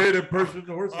top it off, and Persian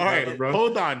horses. All right, happen, bro.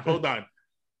 hold on.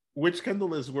 Which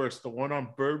Kendall is worse, the one on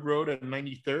Bird Road at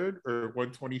 93rd or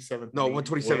 127th? No,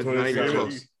 127th is not even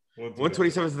close.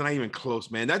 127th is not even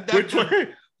close, man.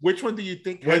 Which one do you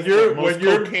think When has you're- the most when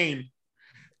you're- cocaine?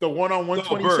 The one on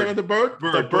 127th, the Bird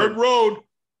Bird Road,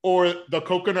 or the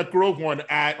Coconut Grove one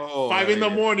at 5 in the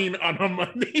yeah. morning on a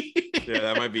Monday? Yeah,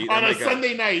 that might be on a like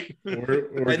Sunday night. We're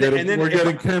And then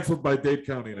getting canceled by Dade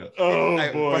County now.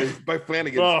 Oh boy. by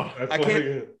Flanagan. Oh, That's I why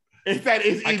can't- if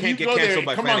I you can't get go there, canceled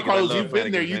by come on, Flanagan. I Carlos, love you've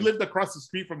been there. Flanagan, You man. lived across the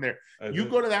street from there. You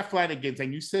go to that Flanagan's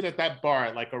and you sit at that bar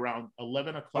at like around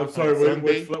 11 o'clock I'm sorry. on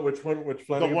Sunday. Which one? Which The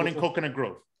Flanagan one in was it? Coconut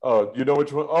Grove. Oh, you know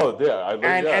which one? Oh, yeah. I live,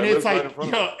 And, yeah, and I it's live right like, in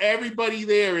front of it. everybody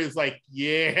there is like,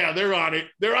 yeah, they're on it.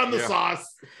 They're on the Yeah.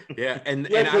 sauce. Yeah, and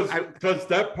Yeah, because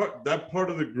that part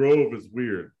of the Grove is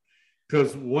weird.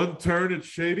 Because one turn it's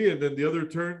shady, and then the other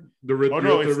turn Oh,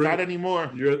 no, it's not anymore.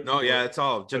 no, yeah, it's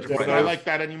all It's gentrified. not like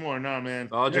that anymore. No, man.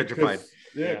 all gentrified.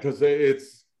 Yeah, because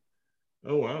it's.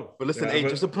 Oh wow! But listen, Yeah, hey, but-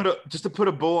 just to put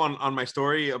a bow on my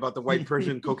story about the white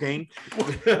Persian cocaine. What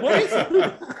is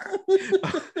it?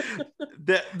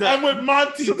 I'm with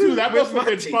Monty too. That must have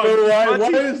been Monty. fun. But why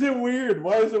Monty- is it weird?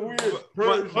 Why is it weird?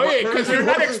 Because they're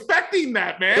not expecting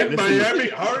that, man. in Miami.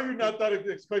 How are you not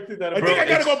expecting that? I think I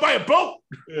gotta go buy a boat.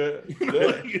 Yeah.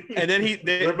 And then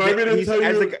Remind me to tell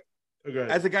you. Okay.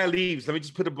 as the guy leaves, let me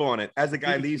just put a bow on it. As the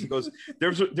guy leaves, he goes,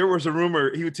 there was a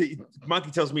rumor. Monty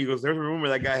tells me, he goes, there's a rumor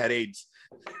that guy had AIDS.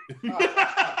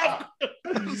 I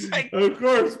was like, Of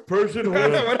course, Persian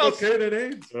horse, What else? cocaine and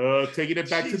AIDS. Taking it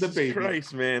back to the Jesus baby.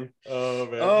 Christ, man. Oh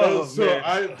man! Oh, So man.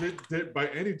 I did by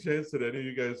any chance did any of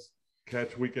you guys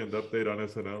catch Weekend Update on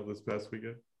SNL this past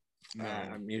weekend?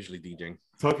 I'm usually DJing.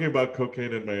 Talking about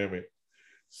cocaine in Miami.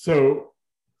 So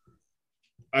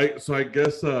I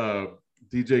guess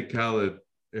DJ Khaled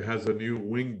has a new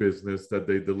wing business that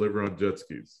they deliver on jet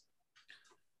skis.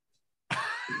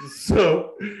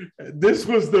 So this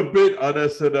was the bit on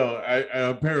SNL.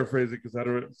 I'm paraphrasing because I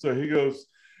don't. So he goes,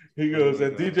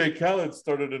 and DJ Khaled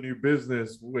started a new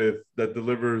business that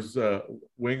delivers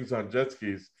wings on jet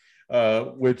skis,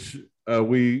 which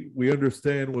we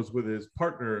understand was with his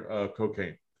partner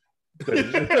Cocaine.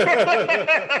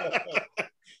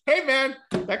 Hey man,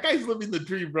 that guy's living the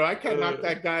dream, bro. I can't knock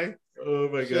that guy. Oh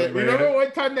my god! Shit. Man. Remember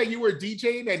one time that you were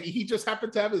DJing and he just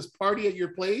happened to have his party at your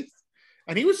place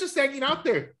and he was just hanging out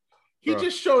there. He Bro.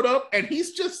 just showed up and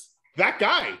he's just that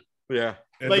guy. Yeah.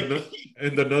 And, like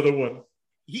and another one.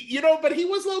 but he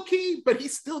was low key, but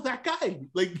he's still that guy.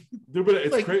 Like, Dude, but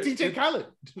it's like crazy. DJ Khaled.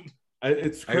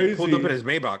 It's I crazy. pulled up in his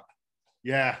Maybach.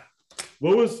 Yeah.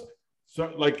 What was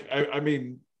so like? I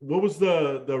mean, what was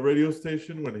the radio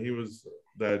station when he was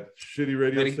that shitty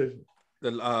radio 90 station?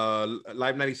 The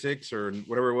Live 96 or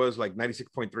whatever it was, like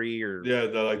 96.3 or Yeah,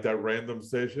 like that random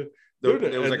station.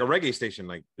 it was like a reggae station.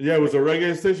 Like, yeah, it was a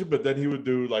reggae station, but then he would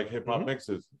do like hip hop Mhm.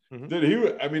 mixes. Mhm. Dude, he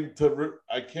would. I mean,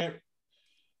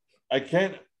 I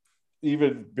can't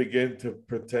even begin to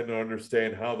pretend to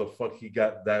understand how the fuck he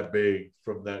got that big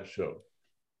from that show.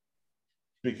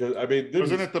 Because I mean,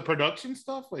 Wasn't it the production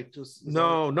stuff? Like just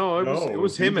no, it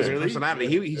was him as a Really? personality.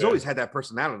 He's Yeah. always had that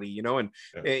personality, you know, and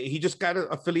Yeah. he just got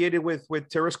affiliated with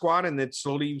Terror Squad, and it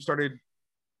slowly started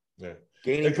Yeah.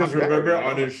 gaining. Because popularity, remember you know?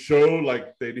 on his show,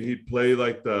 like he'd play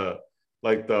like the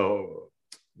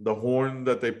horn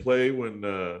that they play when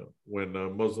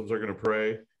Muslims are gonna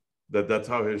pray. That's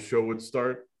how his show would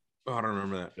start. Oh, I don't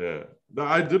remember that. Yeah, no,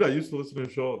 I did. I used to listen to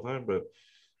his show all the time. But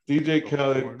DJ horn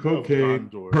Khaled, of cocaine,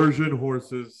 Gondor. Persian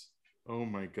horses, Oh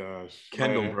my gosh.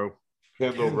 Kendall, Man. bro.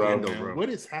 Kendall, bro, man. Kendall, bro. What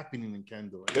is happening in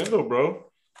Kendall? Kendall,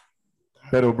 bro,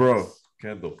 Kendall, bro,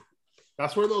 Kendall.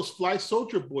 That's where those Fly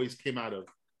Soldier Boys came out of.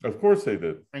 Of course they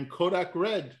did. And Kodak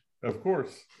Red. Of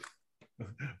course.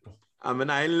 I'm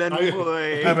an island I-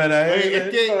 boy.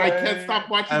 I can't stop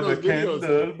watching I'm those a videos.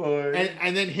 Kendall boy.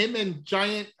 And then him and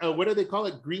Giant, what do they call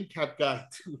it? Green Cap guy,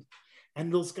 too.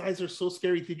 And those guys are so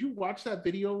scary. Did you watch that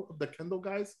video of the Kendall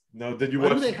guys? No, did you Why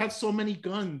watch? do they have so many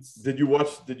guns? Did you watch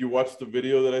the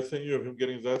video that I sent you of him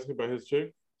getting his ass kicked by his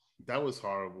chick? That was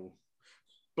horrible.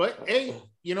 But hey,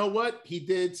 you know what? He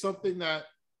did something that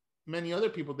many other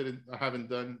people haven't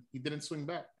done. He didn't swing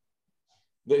back.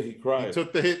 That he He cried.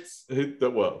 took the hits.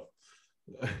 Well.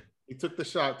 He took the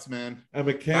shots, man. I'm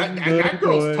a That, Kendall and that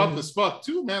girl's boy. tough as fuck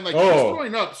too, man. Like Oh. she's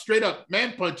throwing up straight up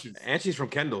man punches. And she's from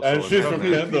Kendall. And so she's it from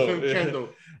doesn't- Kendall. From yeah. Kendall.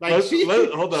 Like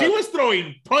Hold on. she was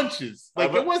throwing punches.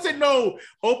 Like but- it wasn't no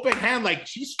open hand. Like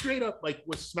she straight up like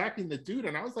was smacking the dude,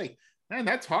 and I was like, man,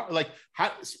 that's hard. Like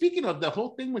speaking of the whole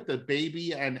thing with the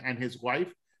baby and his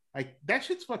wife, like that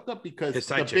shit's fucked up because His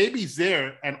the side chick. baby's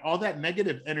there and all that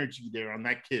negative energy there on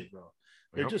that kid, bro.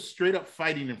 They're Yep. just straight up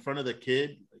fighting in front of the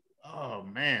kid. Like, oh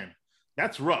man,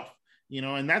 that's rough. You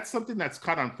know, and that's something that's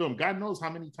caught on film. God knows how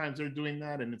many times they're doing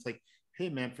that, and it's like, hey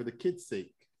man, for the kid's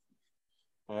sake.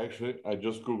 I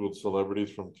just Googled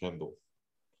celebrities from Kendall.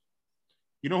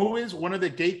 You know who is one of the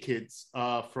gay kids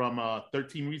from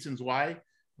 13 Reasons Why?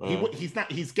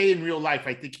 He's gay in real life.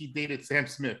 I think he dated Sam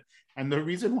Smith. And the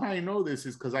reason why I know this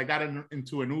is because I got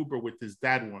into an Uber with his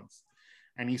dad once,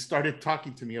 and he started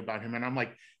talking to me about him, and I'm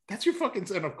like, "That's your fucking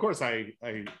son." Of course, I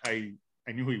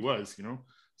knew who he was, you know.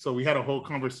 So we had a whole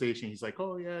conversation. He's like,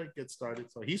 "Oh yeah, get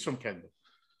started." So he's from Kendall.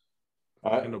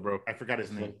 Kendall, bro. I forgot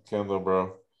his name. Kendall,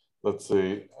 bro. Let's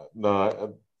see.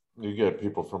 No, you get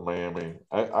people from Miami.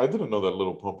 I didn't know that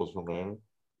Little Pump was from Miami.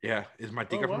 Yeah, is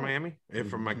Martika wow. from Miami?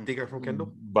 From Martika from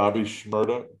Kendall? Bobby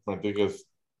Shmurda, I think is.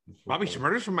 Bobby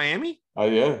Schmurder's from Miami?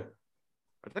 Yeah.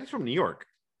 I thought he's from New York.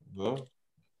 No.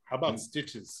 How about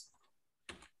Stitches?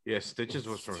 Yeah, Stitches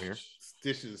was from here.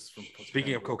 Stitches from.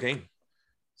 Speaking of cocaine,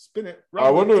 spin it. I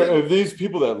wonder if these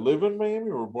people that live in Miami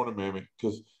or were born in Miami,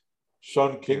 because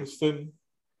Sean Kingston.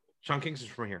 Sean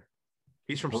Kingston's from here.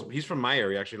 He's from my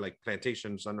area, actually, like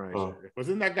Plantation, Sunrise. Oh.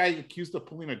 Wasn't that guy accused of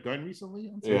pulling a gun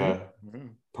recently? Yeah.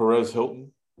 Mhm. Perez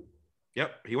Hilton.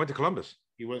 Yep, he went to Columbus.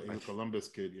 He was a Columbus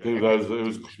kid. Yeah.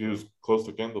 He was close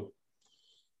to Kendall.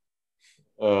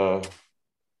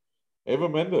 Eva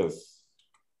Mendes.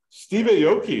 Steve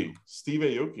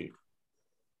Aoki.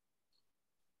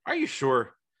 Are you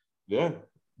sure? Yeah.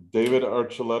 David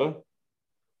Archuleta.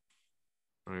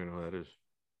 I don't even know who that is.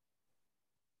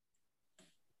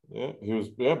 Yeah, he was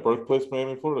birthplace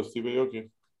Miami, Florida. Steve Aoki.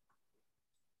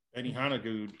 Benihana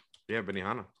dude. Yeah,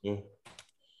 Benihana. Yeah.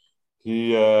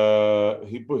 He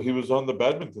was on the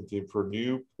badminton team for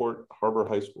Newport Harbor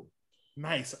High School.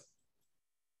 Nice.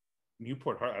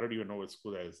 Newport Harbor. I don't even know what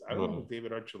school that is. I don't know who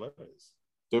David Archuleta is.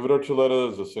 David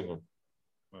Archuleta is a singer.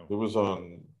 Oh. He was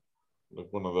on like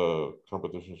one of the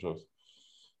competition shows.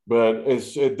 But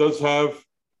it does have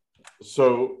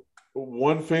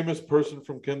one famous person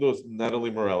from Kendall is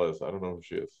Natalie Morales. I don't know who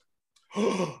she is.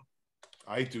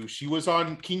 I do. She was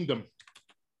on Kingdom.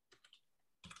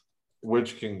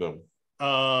 Which kingdom?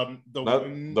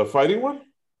 The fighting one?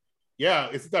 Yeah,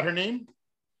 isn't that her name?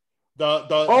 The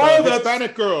that's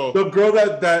Hispanic girl. The girl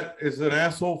that is an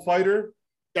asshole fighter.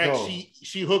 That No.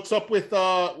 she hooks up with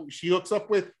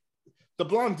the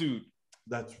blonde dude.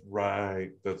 That's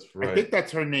right. I think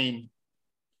that's her name.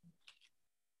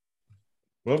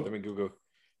 Well, Let me Google.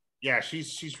 Yeah,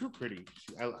 she's real pretty.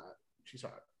 She's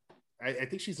hot. I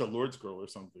think she's a Lord's girl or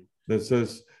something. that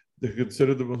says They're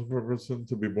considered the most important person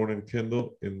to be born in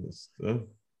Kendall in this.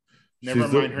 Never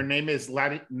mind. Her name is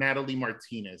Natalie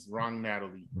Martinez. Wrong,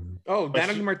 Natalie. Oh, But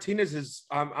Natalie she- Martinez is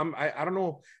I don't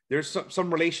know. There's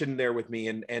some relation there with me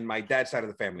and my dad's side of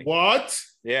the family. What?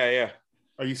 Yeah.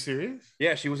 Are you serious?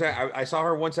 Yeah, she was I saw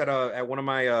her once at one of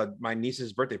my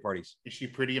niece's birthday parties. Is she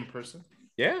pretty in person?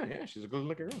 Yeah, she's a good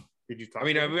looking girl. Did you talk? I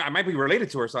mean, to her? I might be related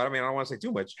to her, so I don't want to say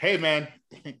too much. Hey man,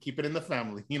 keep it in the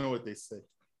family. You know what they say.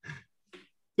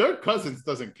 Third cousins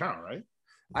doesn't count, right?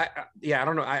 I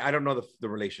don't know. I don't know the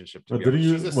relationship. To be Didn't honest.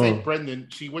 you? She's a St. Brendan.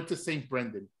 She went to St.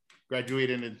 Brendan,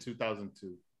 graduated in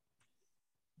 2002.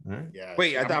 All right. Yeah.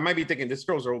 Wait, I might be thinking this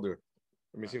girl's older.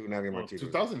 Let me see who Natalie Martinez.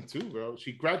 2002, bro.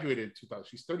 She graduated in 2000.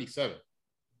 She's 37.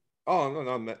 Oh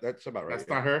no, that's about right. That's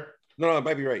not her. No, it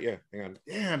might be right. Yeah, hang on.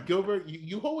 Damn, Gilbert,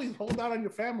 you always hold out on your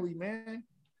family, man.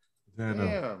 Yeah, no.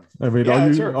 Damn. I mean, Yeah, all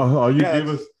that's you her. all you Yeah,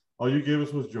 gave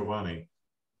us was Giovanni.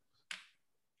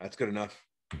 That's good enough.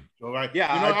 All right.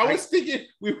 Yeah, You know, I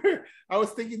I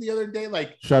was thinking the other day,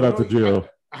 like, Shout out to Gio.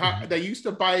 they used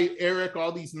to buy Eric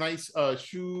all these nice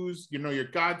shoes. You know, your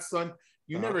godson.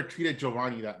 You Uh-huh. never treated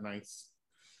Giovanni that nice.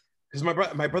 Because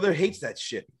my brother hates that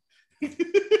shit.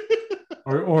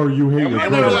 Or you hate Yeah, your You're no, never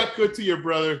brother. that good to your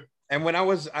brother. And when I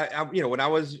was,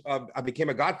 I became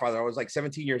a godfather. I was like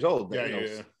 17 years old. Yeah, you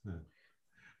know.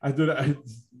 yeah.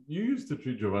 You used to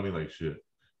treat Giovanni like shit.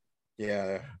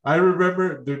 Yeah. I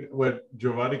remember when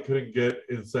Giovanni couldn't get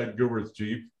inside Gilbert's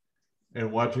Jeep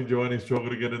and watching Giovanni struggle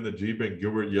to get in the Jeep and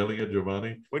Gilbert yelling at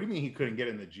Giovanni. What do you mean he couldn't get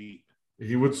in the Jeep?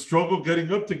 He would struggle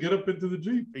getting up to get up into the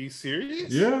Jeep. Are you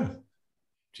serious? Yeah.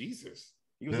 Jesus.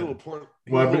 He was Yeah. a little port,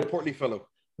 Well, I mean- portly fellow.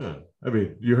 Yeah. I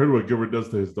mean, you heard what Gilbert does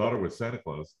to his daughter with Santa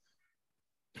Claus.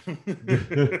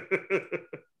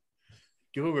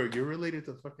 Gilbert, you're related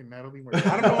to fucking Natalie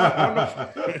I don't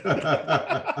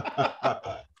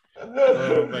know.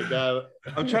 Oh my god.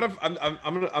 I'm trying to. I'm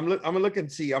gonna look and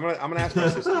see. I'm gonna ask my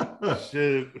sister.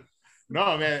 Shit.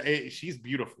 No, man, she's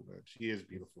beautiful, man. She is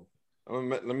beautiful.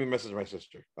 Let me message my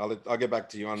sister. I'll get back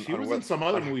to you on. She on was what, in some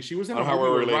other on- movie. She was in on a how movie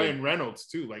we're with related. Ryan Reynolds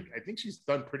too. Like, I think she's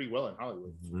done pretty well in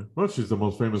Hollywood. Well, she's the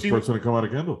most famous She- person to come out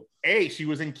of Kendall. Hey, she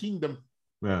was in Kingdom,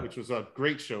 Yeah. which was a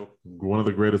great show. One of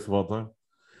the greatest of all time.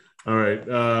 All right.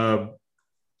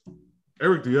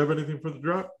 Eric, do you have anything for the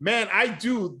drop? Man, I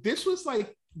do. This was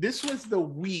the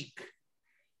week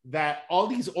that all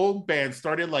these old bands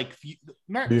started like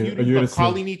not Yeah, feuding, are you gonna but say-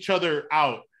 calling each other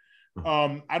out.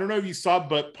 I don't know if you saw,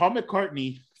 but Paul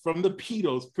McCartney from the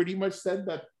Beatles pretty much said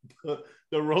that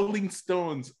the Rolling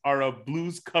Stones are a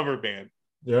blues cover band.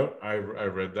 Yeah, I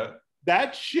read that.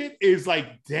 That shit is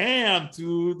like, damn,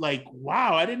 dude. Like,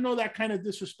 wow, I didn't know that kind of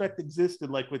disrespect existed,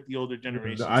 like with the older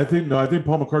generation. I think Paul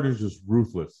McCartney is just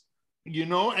ruthless. You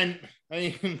know, and I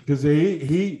mean, Because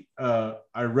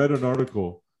I read an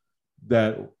article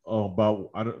that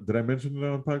about did I mention it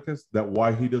on the podcast that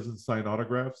why he doesn't sign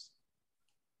autographs,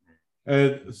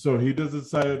 and so he doesn't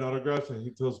sign autographs and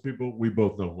he tells people we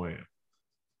both know who I am.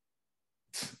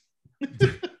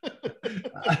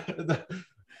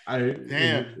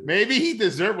 damn, maybe he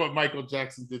deserved what Michael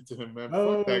Jackson did to him, man.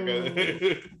 Fuck that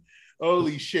guy.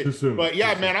 Holy shit. Too soon. But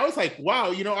yeah, Too man, I was like,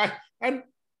 wow, you know,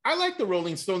 I like the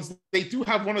Rolling Stones. They do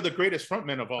have one of the greatest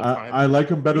frontmen of all time. I like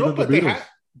him better You know, than but the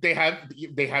Beatles.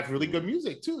 they have really good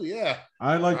music too. Yeah.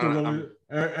 I like the I'm- Rolling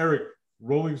Eric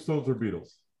Rolling Stones or Beatles.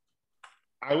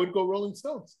 I would go Rolling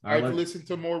Stones. I I've like- listened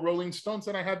to more Rolling Stones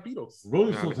than I have Beatles.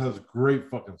 Rolling Yeah, Stones has great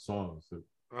fucking songs. Dude.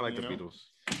 I like You the know? Beatles.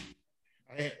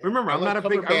 I- Remember, I I'm like not a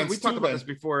cover big. bands We talked too, about man. this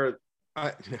before.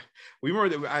 We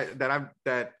remember that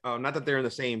not that they're in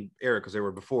the same era because they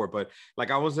were before, but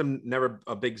like I wasn't never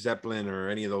a big Zeppelin or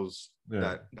any of those.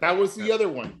 Yeah. That was the other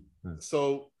one. Yeah.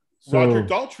 So, So- Roger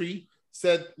Daltrey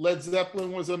said Led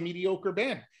Zeppelin was a mediocre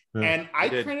band. Yeah. And I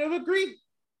did. kind of agree.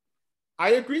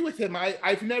 I agree with him.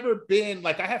 I've never been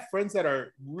like, I have friends that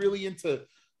are really into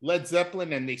Led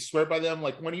Zeppelin and they swear by them.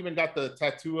 Like one even got the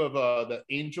tattoo of the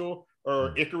angel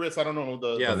or Icarus. I don't know,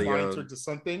 the flying to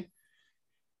something.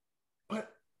 But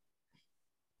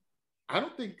I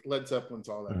don't think Led Zeppelin's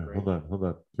all that great. Hold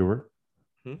on. Gilbert?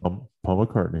 Hmm? Paul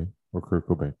McCartney or Kurt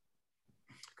Cobain?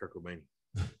 Kurt Cobain.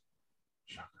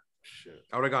 Shit.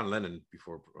 I would have gone Lennon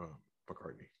before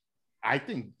McCartney. I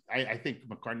think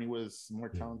McCartney was more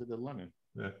talented than Lennon.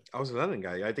 I was a Lennon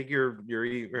guy. I think you're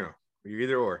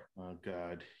either or. Oh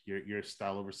God, you're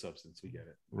style over substance. We get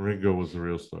it. Ringo was the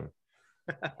real star.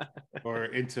 Or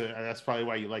into that's probably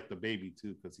why you like the baby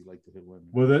too, because you like to hit women.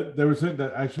 Well, they were saying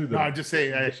that actually No, I'm just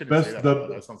saying I shouldn't best- say that. the-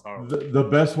 That sounds horrible. the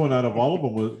best one out of all of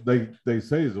them was they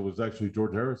say is it was actually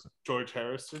George Harrison. George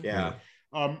Harrison. Yeah.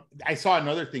 I saw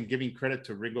another thing giving credit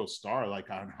to Ringo Starr, like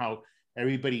on how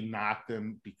everybody knocked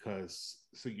him because,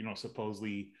 so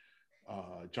supposedly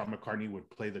John McCartney would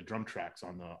play the drum tracks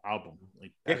on the album.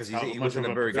 Like, Yeah, because he wasn't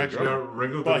a very good Actually, drummer.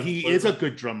 Ringo But didn't he play is a that.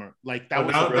 good drummer. Like, that But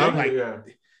was now- the thing. now- Like, yeah.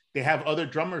 they have other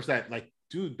drummers that, like,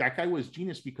 dude, that guy was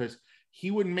genius because he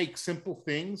would make simple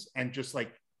things and just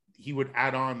like he would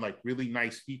add on like really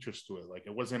nice features to it. Like,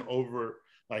 it wasn't over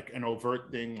like an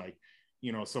overt thing. Like,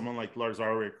 someone like Lars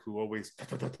Ulrich who always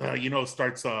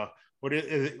starts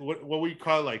what we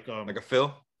call it? Like a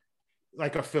fill,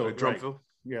 like a fill, a drum right? fill.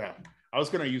 Yeah, I was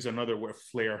gonna use another word,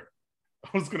 flair. I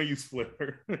was gonna use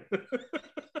flair.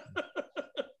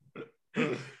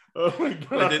 Oh my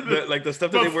god! Like the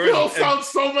stuff that The they wear. fill sounds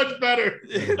so much better.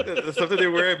 The stuff that they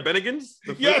wear at Bennigan's.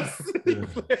 The fill.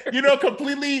 Yes,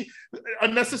 completely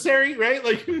unnecessary, right?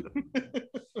 Like,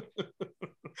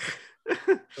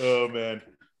 oh man.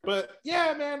 But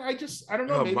yeah, man, I don't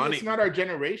know. Oh, Maybe it's not our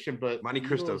generation, but Monte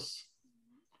Cristos.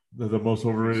 The most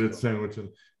overrated sandwich, and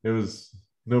it was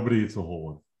nobody eats a whole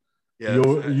one. Yeah,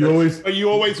 you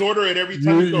always order it every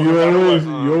time you go.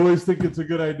 You always think it's a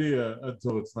good idea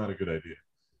until it's not a good idea.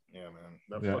 Yeah,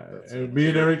 man. And me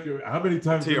and Eric, how many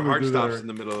times till your did we heart do stops that? in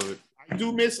the middle of it. I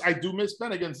do miss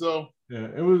Bennigan's though. Yeah,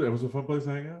 it was a fun place to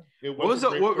hang out. It What was a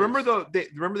the? great Remember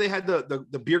place. they had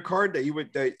the beer card that you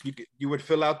would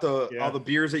fill out all the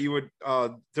beers that you would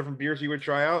different beers you would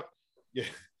try out. Yeah.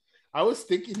 I was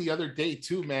thinking the other day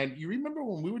too, man. You remember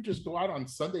when we would just go out on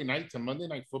Sunday night to Monday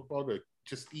Night Football to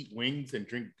just eat wings and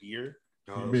drink beer?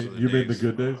 Oh, You mean the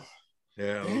good days?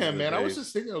 Yeah, Yeah, man. I was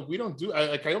just thinking, we don't do.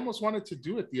 I almost wanted to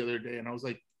do it the other day, and I was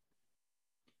like,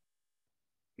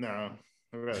 no.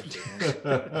 Right.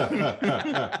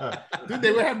 Dude,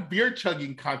 they would have beer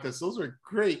chugging contests. Those were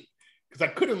great because I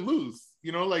couldn't lose.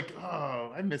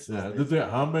 I miss those days.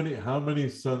 How many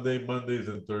Sunday, Mondays,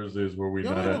 and Thursdays were we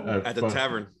not at the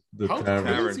tavern? How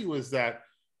Tavern. crazy was that?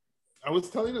 I was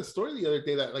telling a story the other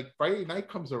day that like Friday night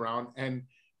comes around and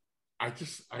I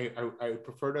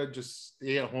prefer to just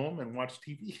stay at home and watch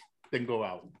TV than go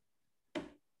out.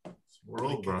 We're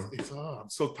old, bro. I'm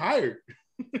so tired.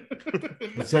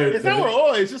 It's not we're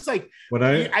old. It's just like when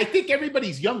I think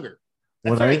everybody's younger.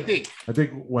 That's what I think. I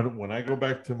think when I go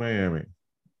back to Miami,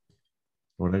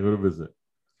 when I go to visit,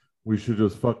 we should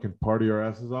just fucking party our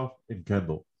asses off in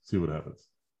Kendall. See what happens.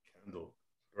 Kendall.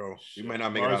 Bro, you might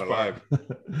not make it out alive.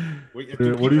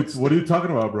 What are you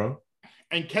talking about, bro?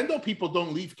 And Kendall people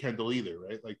don't leave Kendall either,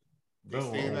 right? Like they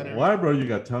stay in that area. Why, bro? You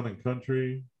got Town and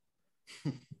Country.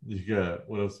 You got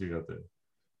what else you got there?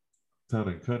 Town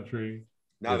and Country.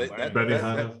 Now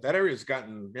that area's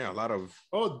gotten a lot of.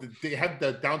 Oh, they have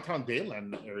the downtown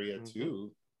Dayland area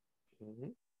too. Mm-hmm.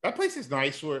 That place is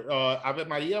nice. Where Ave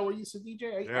Maria, where you used to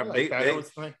DJ, I like that. It was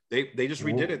nice. They just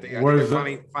redid it. I Where's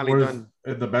think they're finally done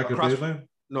in the back of Dayland.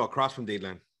 No, across from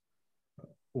Dayland.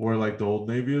 Where like the old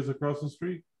Navy is across the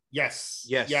street. Yes.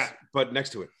 Yeah, but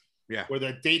next to it. Yeah. Where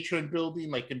the Daytron building,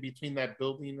 like in between that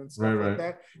building and stuff like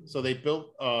that. So they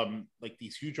built like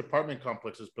these huge apartment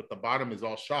complexes, but the bottom is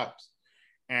all shops.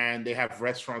 And they have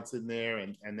restaurants in there,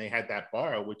 and they had that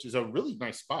bar, which is a really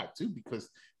nice spot too, because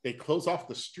they close off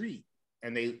the street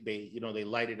and they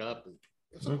light it up.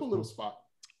 It's a cool little spot.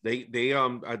 I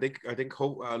think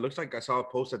looks like I saw a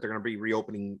post that they're gonna be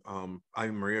reopening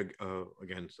Ave Maria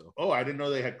again. So I didn't know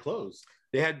they had closed.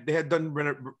 They had done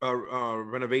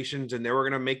renovations, and they were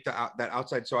gonna make that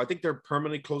outside. So I think they're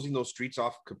permanently closing those streets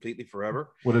off completely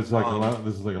forever. What is like a lounge?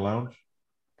 This is like a lounge.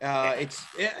 It's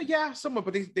somewhat,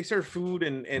 but they serve food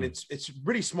and it's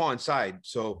really small inside.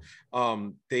 So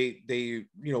they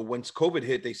once COVID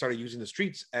hit, they started using the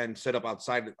streets and set up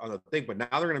outside on the thing. But now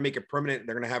they're gonna make it permanent.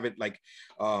 They're gonna have it like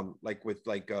with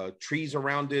trees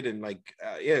around it and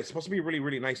it's supposed to be really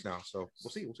really nice now. So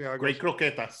we'll see how it Great goes.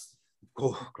 Croquetas.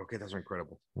 Oh, croquetas are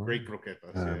incredible. Great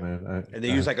croquetas. Man, and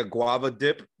they use like a guava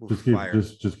dip.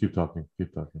 Just keep talking.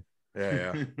 Keep talking.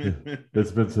 Yeah. It's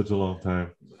been such a long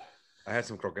time. I had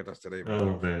some croquetas today.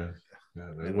 Oh man.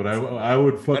 What I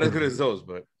would fucking not as good as those,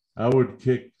 but I would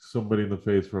kick somebody in the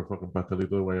face for a fucking pastelito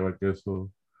de guayaba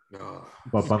queso.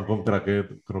 Pan con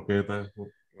croqueta.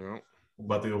 Un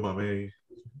batido mamey.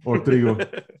 Or trigo.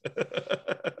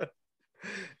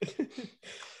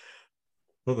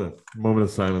 Hold on. Moment of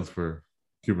silence for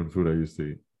Cuban food I used to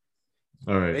eat.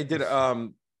 All right. They did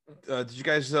did you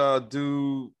guys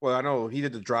do well? I know he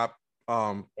did the drop.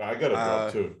 I got a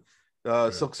drop too.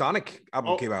 Silk Sonic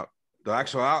album came out. The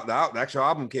actual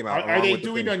album came out. Are they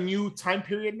doing a new time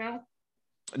period now?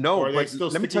 No, or are but they still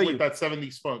let me tell you, that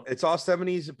 70s funk. It's all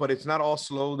 70s, but it's not all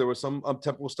slow. There was some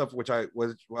up-tempo stuff which I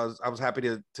was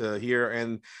happy to hear,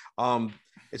 and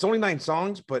it's only 9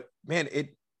 songs, but man,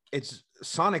 it's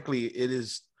sonically it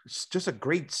is just a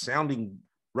great sounding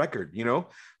record, you know.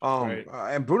 Right.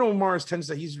 And Bruno Mars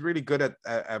he's really good at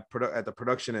the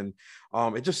production, and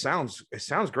it just sounds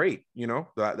great, you know.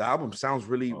 The album sounds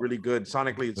really good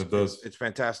sonically. It does. It's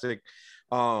fantastic.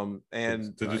 And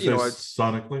did you say you know, it's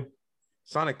sonically?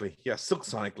 sonically, yeah, silk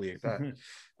sonically like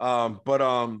that.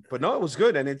 But no, it was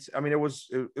good, and it was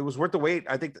worth the wait.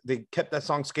 I think they kept that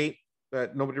song Skate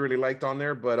that nobody really liked on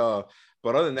there, but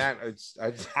other than that,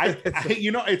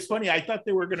 you know, it's funny. I thought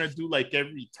they were gonna do like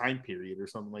every time period or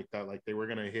something like that. Like they were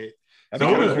gonna hit. That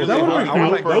would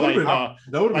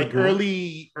have been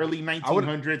early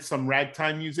 1900s, some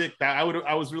ragtime music. That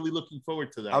I was really looking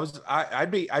forward to that.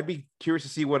 I'd be curious to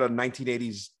see what a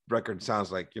 1980s record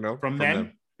sounds like, you know, from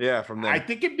them. Yeah, from them. I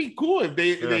think it'd be cool if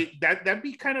that'd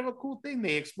be kind of a cool thing.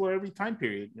 They explore every time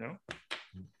period, you know.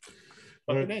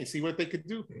 Okay, see what they could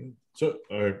do. So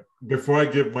before I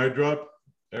give my drop,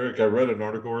 Eric, I read an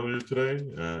article earlier today.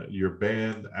 Your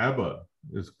band ABBA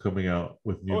is coming out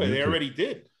with new music. They already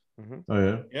did. Mm-hmm.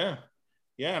 Oh yeah,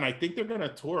 yeah, and I think they're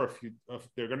gonna tour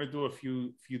they're gonna do a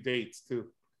few dates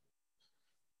too.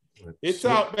 It's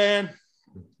out, man.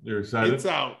 You're excited? It's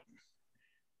out.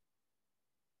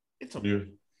 It's a.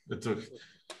 It's a.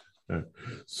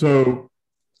 So,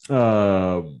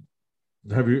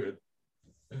 have you?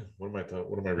 What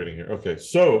am I reading here? Okay,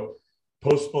 so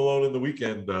Post Malone and The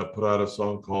Weeknd put out a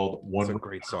song called "One." It's a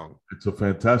great song. It's a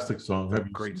fantastic song. Have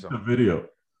you seen the video?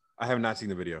 I have not seen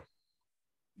the video.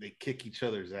 They kick each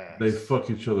other's ass. They fuck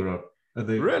each other up, and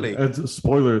they really. And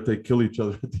spoiler: they kill each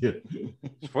other at the end.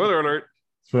 Spoiler alert.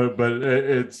 But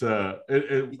it's a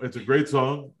great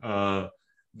song.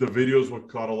 The video is what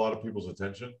caught a lot of people's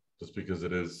attention, just because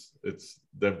it's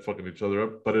them fucking each other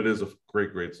up. But it is a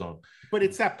great song. But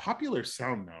it's that popular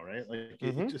sound now, right? Like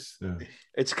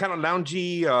it's kind of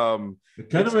loungy.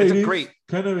 It's a great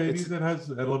kind of 80s that has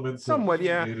elements. Somewhat,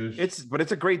 yeah. 80s.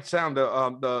 It's a great sound.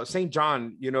 The St.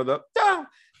 John, you know, that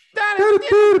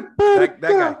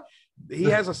guy. He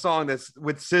has a song that's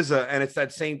with SZA, and it's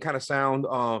that same kind of sound.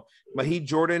 Mahid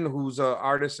Jordan, who's an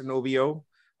artist in OVO,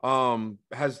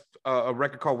 has a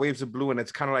record called Waves of Blue, and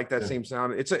it's kind of like that same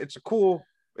sound. It's a cool.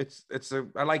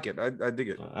 I like it. I dig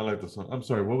it. I like the song. I'm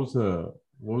sorry. What was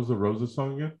the Roses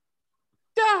song again?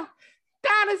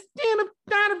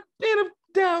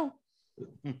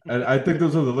 And I think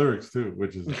those are the lyrics too,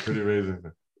 which is pretty amazing.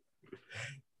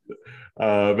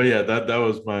 But yeah, that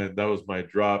was my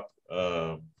drop.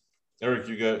 Eric,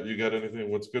 you got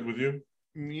anything? What's good with you?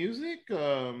 Music.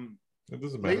 It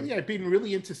doesn't matter. Lately, I've been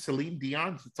really into Celine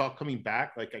Dion. It's all coming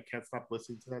back. Like I can't stop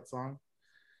listening to that song.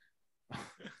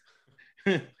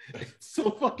 It's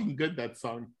so fucking good, that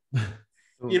song.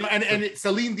 You know, and it's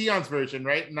Celine Dion's version,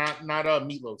 right? Not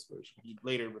Meatloaf's version. He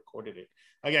later recorded it.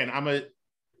 Again, I'm a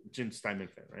Jim Steinman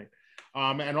fan, right?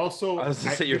 And also, I was to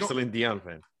say you're a Celine Dion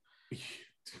fan.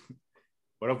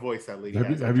 What a voice that lady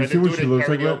has. Have you seen what she looks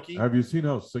like? Have you seen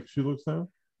how sick she looks now?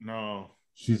 No.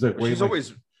 She's like, she's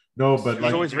always. No, but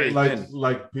she's always very thin.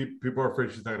 Like people are afraid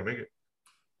she's not gonna make it.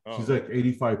 Oh. She's like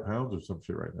 85 pounds or some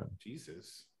shit right now.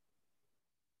 Jesus.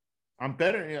 I'm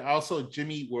better. Also,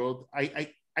 Jimmy Eat World. I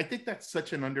think that's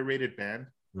such an underrated band.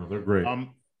 No, they're great.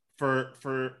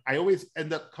 For I always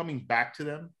end up coming back to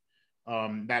them.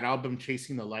 That album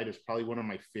Chasing the Light is probably one of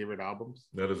my favorite albums.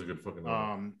 That is a good fucking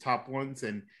album. Top ones,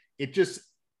 and it just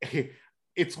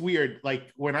it's weird. Like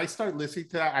when I start listening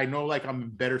to that, I know like I'm in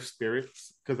better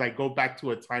spirits because I go back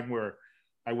to a time where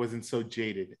I wasn't so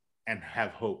jaded and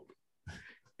have hope.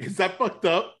 Is that fucked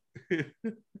up? Yeah,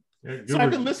 so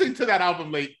I've been listening to that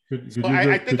album late.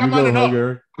 I think I'm on an up.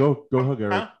 Go hug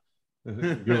Eric. Huh?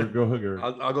 go hug Eric.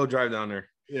 I'll go drive down there.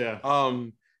 Yeah.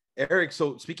 Eric.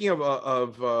 So speaking of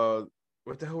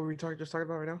what the hell were we just talking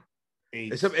about right now?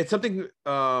 It's something.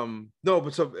 No,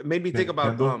 but so it made me think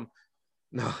about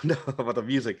no about the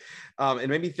music. It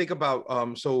made me think about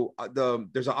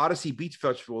there's an Odyssey Beach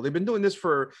Festival. They've been doing this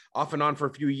for off and on for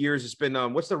a few years. It's been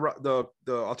what's the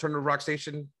alternative rock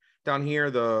station down here,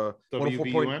 the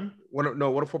WVUM?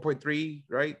 104.3,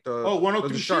 right?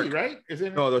 103C, right? Is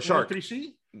it? No, the Shark.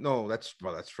 103C? No, that's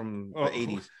from the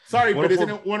 80s. Sorry, but isn't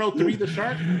it 103 the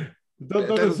Shark?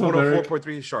 Don't insult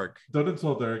 104.3 Shark. Don't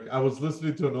insult Eric. I was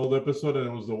listening to an old episode, and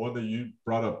it was the one that you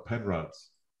brought up, Penrods.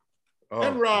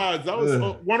 Penrods. That was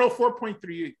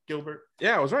 104.3, Gilbert.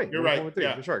 Yeah, I was right. You're right.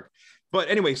 Yeah, the Shark. But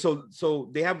anyway, so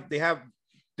they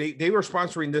were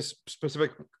sponsoring this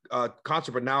specific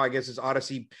concert, but now I guess it's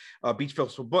Odyssey Beach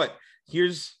Festival. But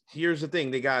here's the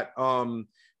thing: they got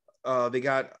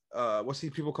what's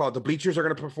these people called? The Bleachers are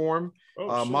going to perform.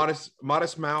 Modest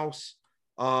Mouse,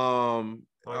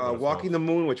 Walking the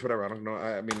Moon, which whatever, I don't know.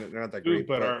 I mean, they're not that great.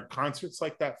 But are concerts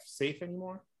like that safe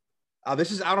anymore?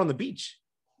 This is out on the beach.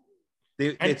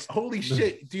 They, And it's holy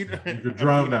shit, dude! You could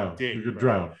drown now. You could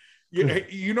drown.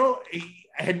 You know,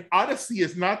 and Odyssey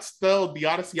is not spelled the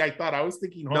Odyssey I thought. I was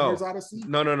thinking Homer's Odyssey.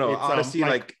 no. It's, Odyssey,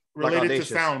 like related to audacious.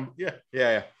 sound. Yeah.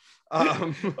 Yeah.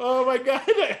 Oh my god.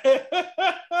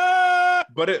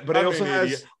 But it I'm also an has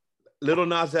idiot. Little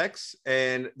Nas X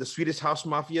and the Swedish House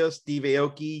Mafia, Steve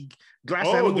Aoki, Glass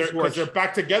Oh, Animals. because they're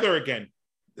back together again.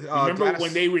 Remember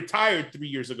when they retired 3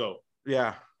 years ago?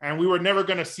 Yeah. And we were never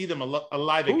going to see them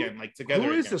alive again, like together.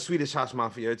 Who is again. the Swedish House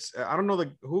Mafia? It's I don't know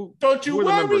who. Don't you who are the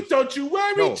worry, members? don't you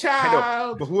worry, No, I know.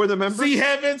 child. But who are the members? See,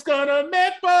 heaven's gonna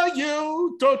make for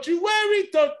you. Don't you worry,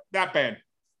 don't that band.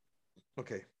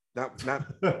 Okay, not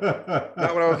what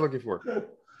I was looking for.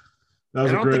 That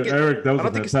was I a don't great, think it- Eric. That I was a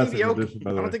don't think Stevie fantastic Aoki. addition, by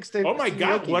I the way. don't think Steve. Oh my Stevie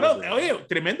god, Aoki what was a there. oh yeah,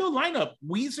 tremendo lineup.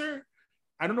 Weezer,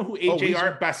 I don't know who AJR,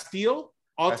 Weezer. Bastille,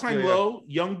 All Time Bastille, yeah. Low,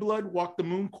 Youngblood, Walk the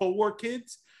Moon, Cold War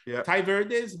Kids, Yeah. Ty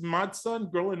Verdes, Mod Sun,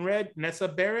 Girl in Red, Nessa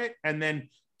Barrett, and then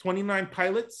 21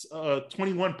 pilots. The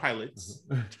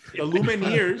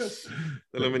Lumineers.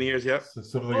 The Lumineers, yep. So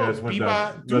some of the guys went Biba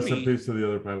down. Rest in Doobie. peace to the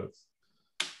other pilots.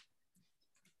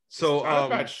 So Not a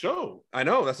bad show. I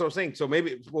know that's what I'm saying. So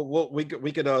maybe we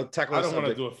could tackle. I this don't want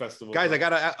to subject. do a festival. Guys, I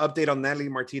got an update on Natalie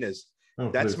Martinez. Oh,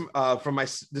 That's please. from my.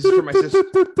 This is from my sister.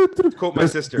 To quote my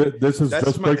sister. This is That's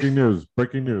just my- breaking news.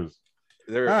 Breaking news.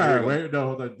 There, Ah, here we go. wait, no,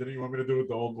 hold on. Didn't you want me to do it with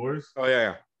the old voice? Oh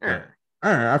yeah.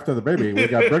 After the baby, we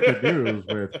got breaking news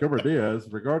with Gilbert Diaz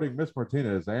regarding Miss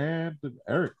Martinez and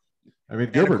Eric. I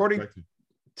mean, Gilbert. according-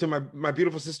 To my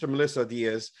beautiful sister Melissa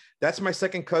Diaz. That's my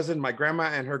second cousin. My grandma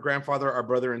and her grandfather are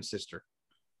brother and sister.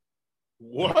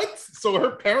 What? So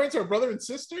her parents are brother and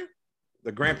sister?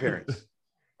 The grandparents.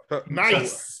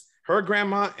 Nice. Her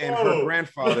grandma and Whoa. her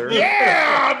grandfather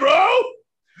Yeah, bro.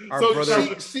 are So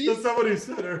brother. see, somebody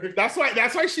said Eric. that's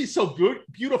why she's so good,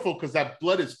 beautiful, because that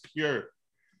blood is pure.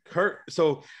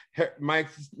 My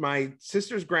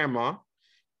sister's grandma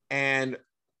and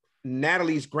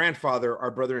Natalie's grandfather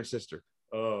are brother and sister.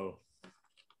 Oh,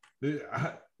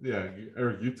 Yeah,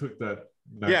 Eric, you took that.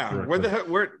 not Yeah. Where the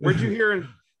correctly. hell? Where'd you hear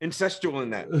incestual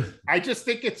in that? I just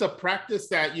think it's a practice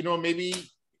that maybe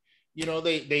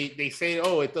they say,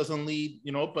 oh, it doesn't lead,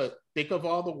 but think of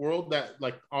all the world that,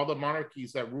 like, all the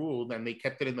monarchies that ruled and they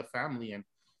kept it in the family, and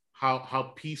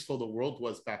how peaceful the world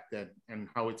was back then, and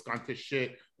how it's gone to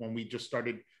shit when we just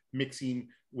started mixing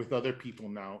with other people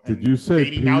now. Did and you say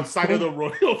dating outside of the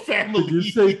peaceful? royal family? Did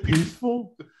you say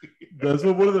peaceful? That's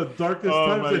one of the darkest Oh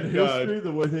times my in God. history,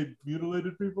 the way they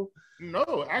mutilated people.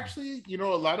 No, actually, a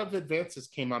lot of advances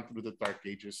came on through the Dark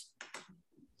Ages.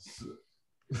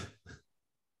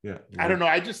 Yeah. I don't know.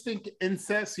 I just think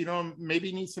incest,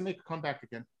 maybe needs to make a comeback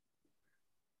again.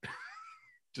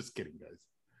 Just kidding, guys.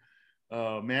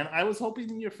 Oh, man. I was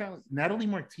hoping your family. Natalie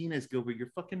Martinez, Gilbert.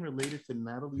 You're fucking related to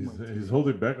Natalie Martinez. He's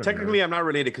holding back. on Technically, that. I'm not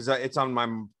related because it's on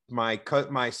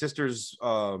my sister's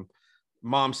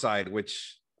mom's side,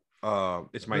 which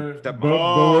it's my stepmom.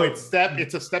 Oh,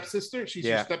 it's a stepsister? She's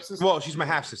your Yeah. stepsister? Well, she's my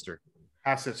half sister.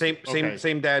 Half-sister.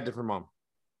 Same dad, different mom.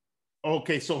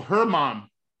 Okay, so her mom.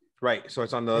 Right. So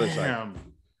it's on the other side. Damn.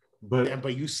 But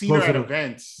But you see her Close at enough.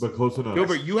 events. but close enough.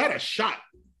 Gilbert, you had a shot.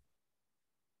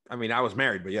 I mean, I was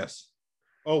married, but yes.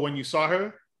 Oh, when you saw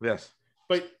her? Yes.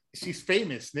 But she's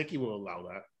famous. Nikki will allow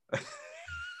that.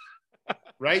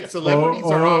 Right? Celebrities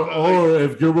are all. or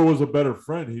if Gilbert was a better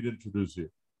friend, he'd introduce you.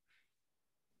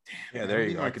 Yeah, there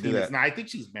you go. I could do that. No, I think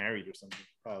she's married or something.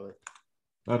 Probably.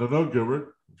 I don't know,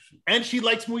 Gilbert. And she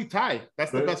likes Muay Thai.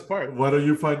 That's the best part. Why don't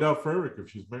you find out for Eric if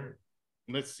she's married?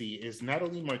 Let's see. Is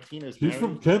Natalie Martinez She's married?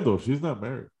 from Kendall. She's not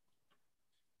married.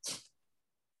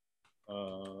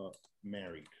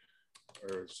 Married.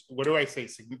 Or what do I say?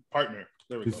 Partner.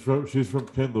 There we go. She's from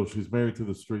Kendall. She's married to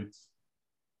the streets.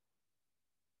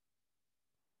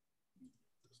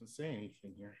 Doesn't say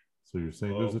anything here. So you're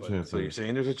saying there's a but- chance. So you're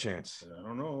saying there's a chance. I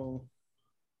don't know.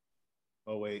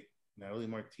 Oh, wait. Natalie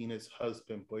Martinez,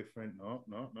 husband, boyfriend. No.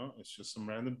 It's just some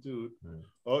random dude. Yeah.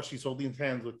 Oh, she's holding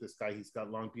hands with this guy. He's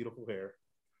got long, beautiful hair.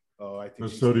 Oh, I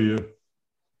think. So do you.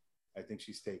 I think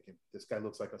she's taken. This guy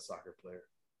looks like a soccer player.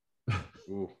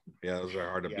 Ooh, yeah, those are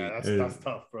hard to Yeah, beat. that's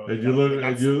tough, bro. And you look,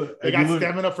 and you, They and got you look,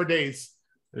 stamina for days.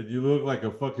 and you look like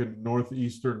a fucking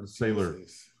northeastern sailor,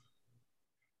 Jesus.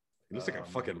 He looks like a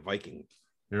fucking Viking.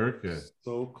 Eric. Yeah.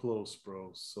 So close,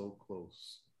 bro. So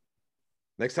close.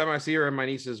 Next time I see her at my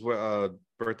niece's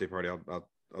birthday party, I'll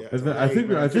Yeah. And I think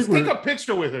Just we're. take a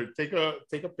picture with her. Take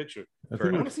a picture. I I think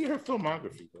want we're, to see her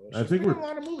filmography, bro. I She's think been in we're- a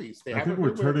lot of movies. They I have think her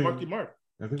we're with turning- Marky Mark.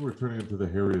 I think we're turning into the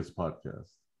hairiest podcast.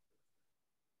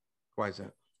 Why is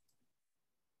that?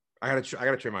 I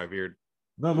gotta trim my beard.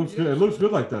 No, it looks good. It looks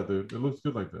good like that, dude. It looks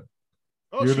good like that.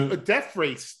 Oh, Uni- Death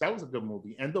Race. That was a good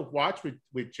movie. End of Watch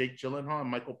with Jake Gyllenhaal and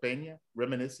Michael Pena,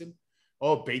 reminiscing.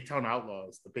 Oh, Baytown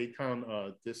Outlaws. The Baytown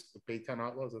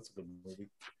Outlaws. That's a good movie.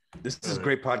 This is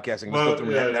great podcasting. Let's Well, go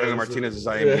through yeah, Natalie yeah, Martinez's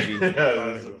yeah, IMDb.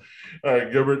 yeah. All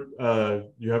right, Gilbert,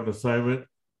 you have an assignment.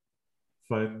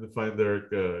 Find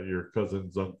your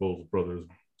cousin's uncle's brother's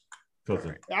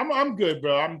cousin. I'm good,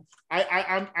 bro.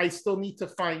 I still need to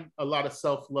find a lot of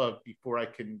self-love before I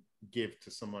can give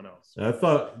to someone else. I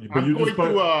thought, but I'm you going just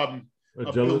through a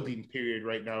a jello. building period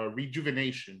right now, a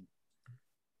rejuvenation.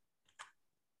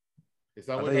 Is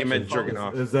that I what thought you that's meant called? jerking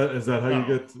off. Is that how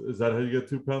No. you get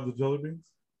 2 pounds of jelly beans?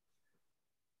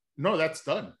 No, that's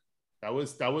done. That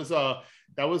was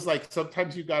like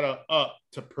sometimes you gotta up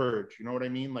to purge. You know what I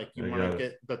mean? Like you I want got to it.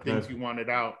 get the things Okay. you wanted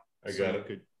out. I so got you it.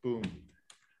 could boom.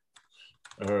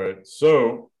 All right.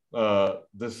 So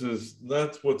this is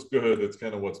not what's good. It's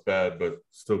kind of what's bad, but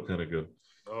still kind of good.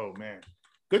 Oh man,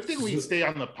 good thing we stay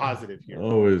on the positive here.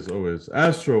 Always, always.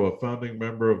 Astro, a founding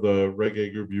member of the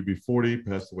reggae group UB40,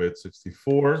 passed away at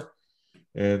 64.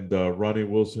 And Ronnie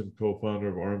Wilson, co-founder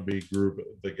of R&B group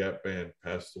The Gap Band,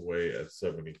 passed away at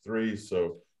 73.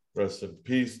 So rest in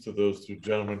peace to those two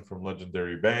gentlemen from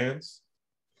legendary bands.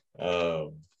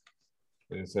 Like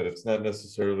I said, it's not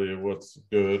necessarily what's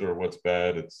good or what's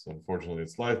bad. It's unfortunately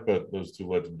it's life, but those two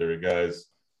legendary guys,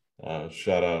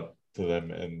 shout out to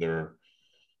them and their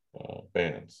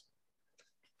bands.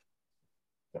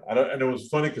 And it was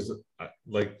funny because,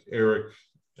 like Eric,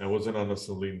 I wasn't on a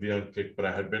Celine Dion kick, but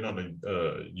I had been on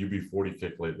a UB40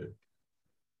 kick lately.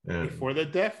 And Before the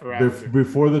death or after?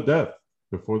 before the death,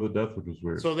 which was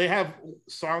weird. So they have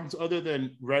songs other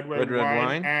than Red Red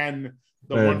Wine and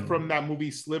the And- one from that movie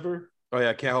Sliver. Oh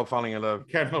yeah, Can't Help Falling in Love.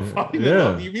 Can't Help Yeah. Falling in Yeah.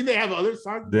 Love. You mean they have other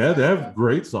songs? Yeah, they have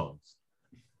great songs.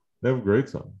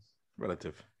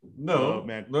 Relative. No, Oh,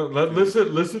 man. no.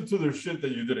 Listen to their shit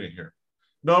that you didn't hear.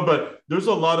 No, but there's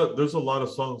a lot of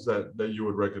songs that you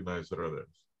would recognize that are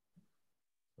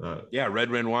theirs. Yeah,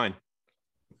 Red Wine.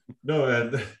 No,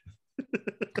 and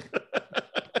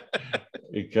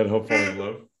you can't help falling in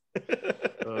love.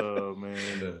 Oh man.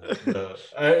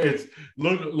 It's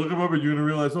look them up and you're gonna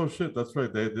realize, oh shit, that's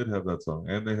right, they did have that song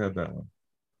and they had that one.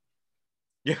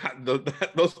 Yeah,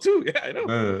 those two. Yeah, I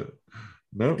know.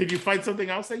 No, Did you find something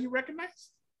else that you recognize?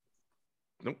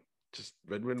 Nope. Just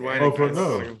Red Wine. Oh,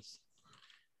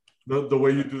 the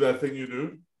way you do that thing you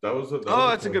do, that was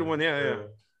That's a good one. Yeah.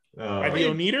 Are the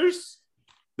Oneaters?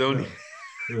 Don't.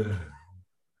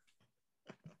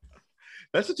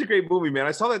 That's such a great movie, man.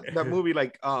 I saw that movie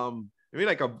like maybe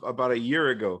like about a year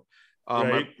ago.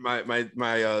 Right. My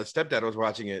stepdad was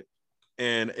watching it,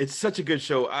 and it's such a good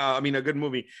show. I mean, a good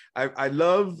movie. I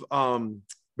love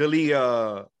Billy.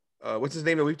 What's his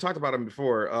name? We've talked about him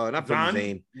before. Not Billy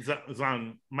Zane.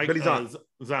 Zahn. Mike, Billy Zahn.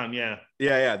 Zahn, yeah.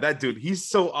 Yeah, that dude. He's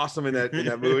so awesome in that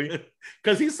movie.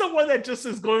 Because he's someone that just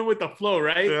is going with the flow,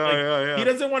 right? Yeah. He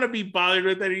doesn't want to be bothered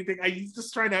with anything. He's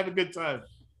just trying to have a good time.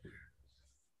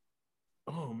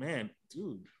 Oh man,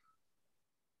 dude.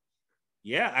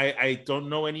 Yeah, I don't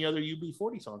know any other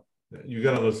UB40 song. You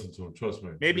gotta listen to him, trust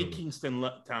me. Maybe Yeah.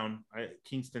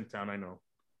 Kingston Town, I know.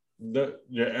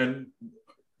 Yeah, and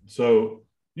so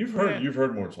you've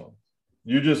heard more songs.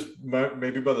 You just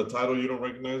maybe by the title you don't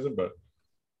recognize it, but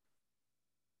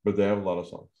they have a lot of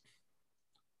songs.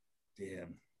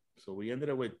 Damn. So we ended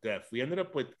up with death. We ended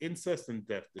up with incest and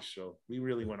death this show. We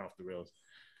really went off the rails.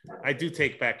 I do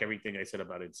take back everything I said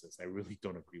about incest. I really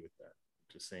don't agree with that.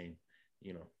 Just saying,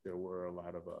 there were a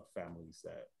lot of families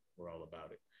that were all about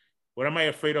it. What am I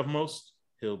afraid of most?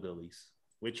 Hillbillies.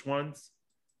 Which ones?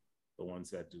 The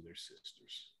ones that do their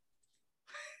sisters.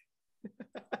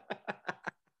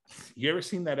 You ever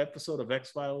seen that episode of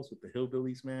X-Files with the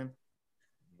hillbillies, man?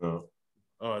 No,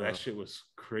 Oh, that shit was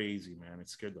crazy, man. It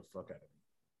scared the fuck out of me.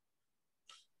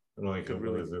 I don't think Could it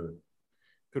really- really either.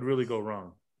 Could really go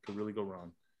wrong.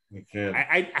 You can't.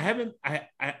 I haven't.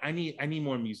 I need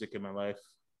more music in my life.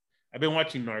 I've been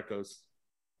watching Narcos.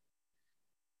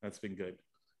 That's been good.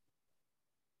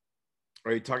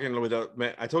 Are you talking without?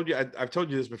 Man, I told you. I've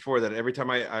told you this before that every time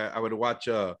I would watch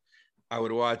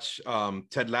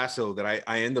Ted Lasso, that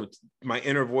I end up, my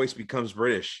inner voice becomes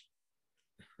British.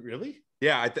 Really?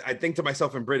 Yeah, I think to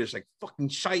myself in British, like fucking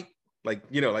shite, like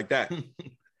like that.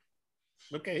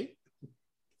 Okay.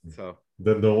 So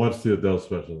Then don't watch the Adele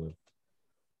special. Then.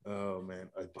 Oh man,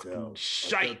 Adele.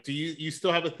 shite. Do you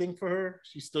still have a thing for her?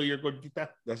 She's still your gordita?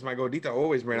 That's my Godita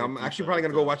always, man. I'm Gordita, actually probably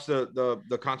gonna go watch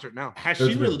the concert now. Has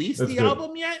That's she good. released That's the good.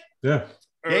 album yet? Yeah,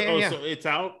 Yeah. So it's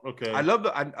out. Okay. I love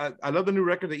the new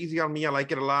record, the Easy on Me. I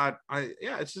like it a lot.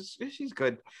 She's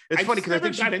good. It's I funny just because I never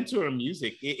think got into her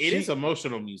music. It is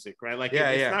emotional music, right? Like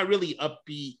it's not really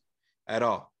upbeat. at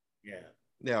all. Yeah.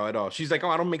 No, at all. She's like, oh,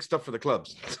 I don't make stuff for the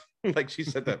clubs. Like she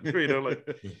said that,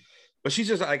 like. But she's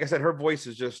just like I said, her voice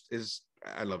is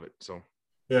I love it. So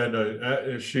Yeah,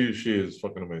 no, she is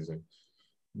fucking amazing.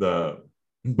 But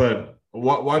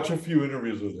watch a few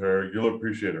interviews with her, you'll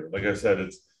appreciate her. Like I said,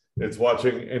 it's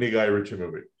watching any Guy Ritchie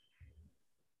movie.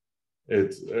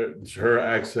 It's her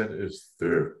accent is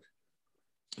thick.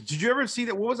 did you ever see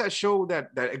that? What was that show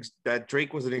that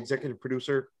Drake was an executive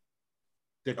producer?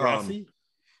 Degrassi?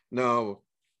 No,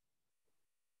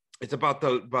 it's about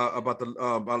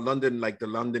London, like the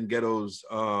London ghettos.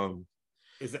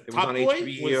 Is it It was Top on Boy?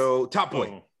 HBO. Top Boy.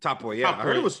 Oh. Top Boy. Yeah, Top I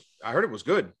heard Boy. it was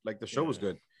good. Like the show was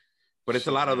good, but it's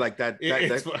a lot of like that.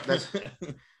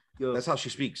 That's how she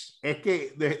speaks.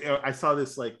 I saw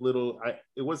this like little.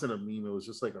 It wasn't a meme. It was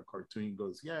just like a cartoon. He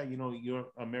goes, "Yeah, you're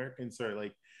Americans are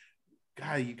like,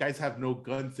 God, you guys have no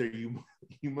guns there. You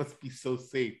must be so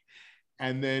safe."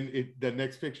 And then the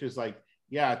next picture is like,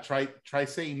 "Yeah, try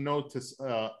saying no to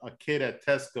a kid at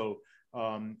Tesco.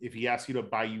 If he asks you to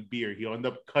buy you beer, he'll end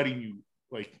up cutting you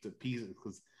like to pieces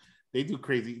because." They do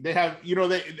crazy. They have,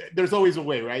 there's always a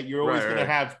way, right? You're always going to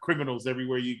have criminals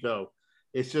everywhere you go.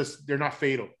 It's just, they're not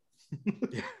fatal.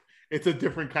 It's a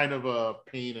different kind of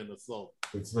pain and assault.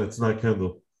 It's not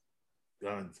Kendall.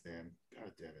 Guns, man.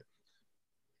 God damn it.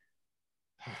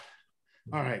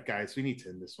 All right, guys, we need to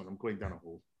end this one. I'm going down a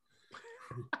hole.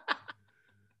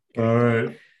 All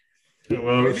right.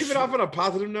 Well, Leave it off on a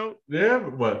positive note. Yeah,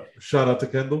 but what? Shout out to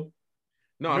Kendall.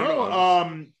 No, I don't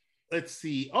know. Let's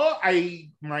see.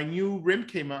 My new rim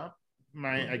came up.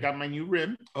 I got my new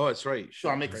rim. Oh, that's right. So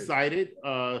I'm excited.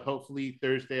 Hopefully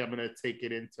Thursday I'm gonna take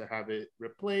it in to have it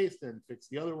replaced and fix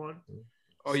the other one.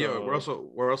 Oh yeah,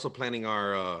 we're also planning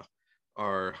our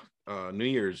New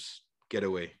Year's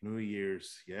getaway. New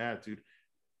Year's, yeah, dude.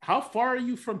 How far are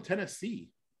you from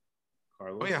Tennessee,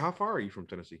 Carlos? Oh yeah, how far are you from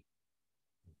Tennessee,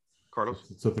 Carlos?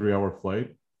 It's a 3-hour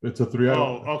flight. It's a 3-hour.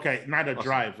 Oh, okay, not a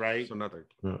drive, right? So nothing.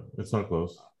 No, it's not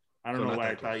close. I don't know why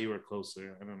I thought you were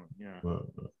closer. I don't know. Yeah.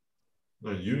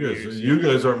 No, you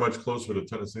guys are much closer to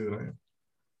Tennessee than I am.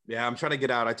 Yeah, I'm trying to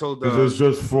get out. I told because it's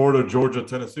just Florida, Georgia,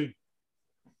 Tennessee.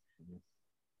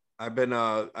 I've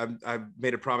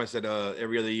made a promise that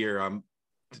every other year I'm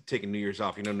taking New Year's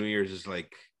off. New Year's is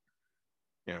like,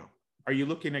 Are you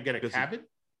looking to get a cabin?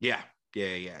 Yeah.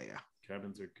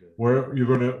 Cabins are good. Where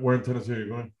in Tennessee are you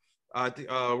going?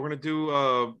 We're gonna do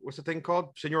what's the thing called?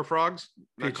 Senor Frogs?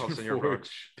 Not called Senor Frogs.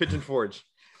 Pigeon Forge.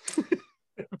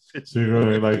 So you're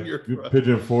going like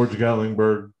Pigeon Forge,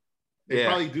 Gatlinburg. They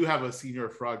probably do have a Senior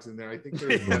Frogs in there. I think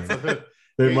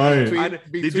they might.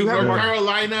 They do have North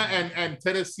Carolina and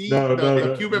Tennessee.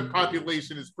 The Cuban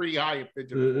population is pretty high in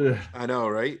Pigeon Forge. I know,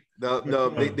 right?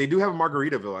 They do have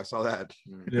Margaritaville. I saw that.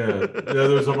 Yeah.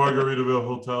 There's a Margaritaville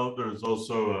hotel. There's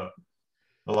also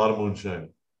a lot of moonshine.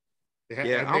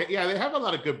 They have a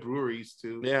lot of good breweries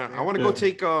too. Yeah, I want to go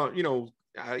take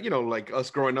like us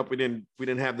growing up, we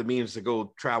didn't have the means to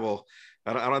go travel.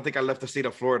 I don't think I left the state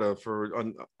of Florida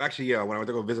when I went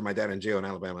to go visit my dad in jail in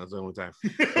Alabama. That's the only time.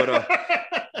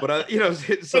 But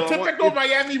so a typical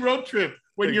Miami road trip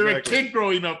when you're a kid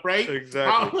growing up, right?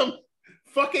 Exactly.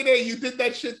 Fucking A, you did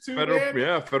that shit too, man.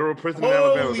 Yeah, federal prison in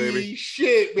Alabama, baby. Holy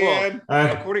shit, man.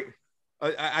 Well,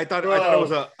 I thought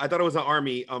it was an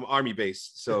army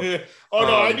base. So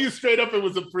I knew straight up it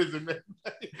was a prison.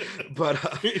 But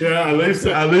at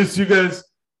least you guys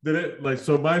did it. Like,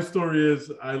 so my story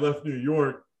is I left New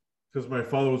York because my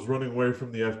father was running away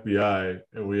from the FBI,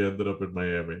 and we ended up in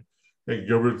Miami. And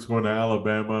Gilbert's going to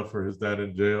Alabama for his dad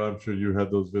in jail. I'm sure you had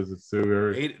those visits too,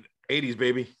 Eric. 80s,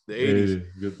 baby, the 80s.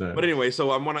 Good time. But anyway, so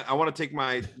I want to take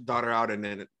my daughter out and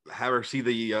then have her see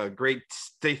the great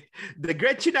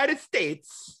United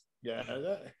States. Yeah,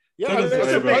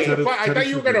 I thought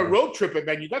you were gonna road trip it,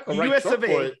 man. You got the right truck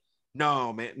for it.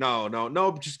 No, man, no.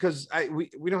 Just because we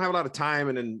don't have a lot of time,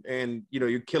 and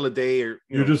you kill a day, or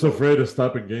you're just afraid of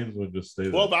stopping games when just stay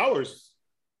there. 12 hours.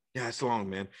 Yeah, it's long,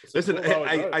 man. Listen,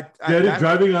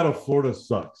 driving out of Florida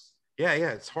sucks. Yeah,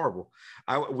 it's horrible.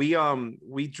 We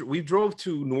drove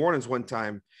to New Orleans one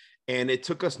time, and it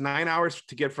took us 9 hours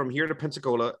to get from here to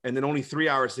Pensacola, and then only 3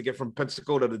 hours to get from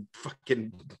Pensacola to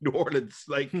fucking New Orleans.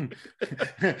 Like,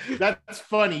 that's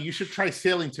funny. You should try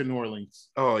sailing to New Orleans.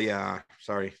 Oh yeah,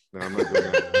 sorry, no, I'm not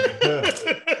doing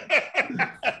that.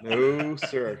 No,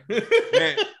 sir.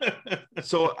 Man,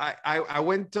 so I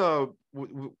went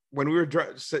when we were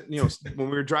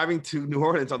driving to New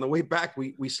Orleans. On the way back,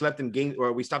 we slept in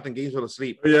we stopped in Gainesville to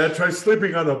sleep. Yeah, try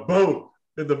sleeping on a boat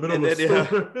in the middle of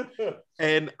the storm.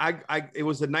 And it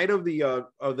was the night of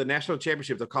the national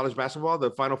championship, the college basketball,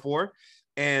 the Final Four,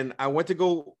 and I went to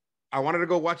go I wanted to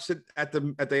go watch it at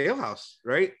the Ale House,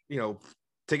 right? You know,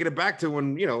 taking it back to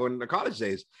when, you know, in the college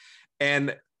days.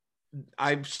 And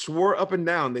I swore up and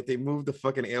down that they moved the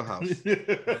fucking Ale House.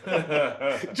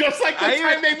 Just like the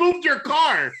time they moved your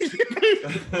car.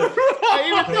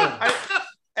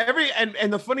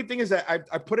 And the funny thing is that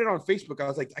I put it on Facebook. I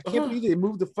was like, I can't believe they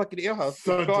moved the fucking Ale House.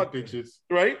 Sons of bitches.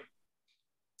 Right?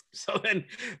 So then,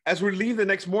 as we leave the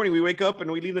next morning, we wake up and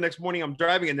we leave the next morning. I'm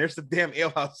driving and there's the damn Ale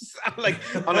House. I'm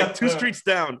like 2 streets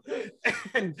down,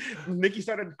 and Nikki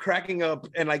started cracking up.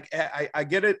 And like I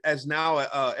get it as now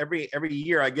every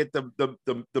year I get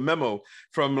the memo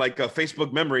from like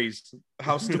Facebook memories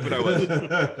how stupid I was.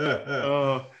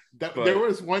 There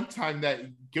was one time that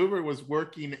Gilbert was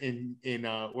working in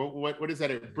what is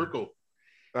that at Brickell,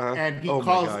 and he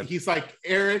calls. He's like,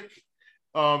 Eric,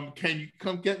 can you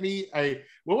come get me?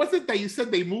 What was it that you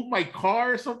said they moved my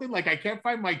car or something? Like I can't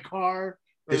find my car.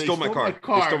 They stole my car.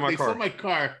 They stole my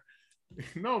car.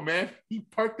 No, man, he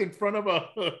parked in front of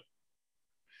a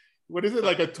what is it,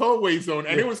 like a tollway zone,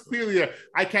 and it was clearly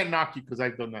I can't knock you because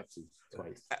I've done that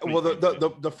twice. Well,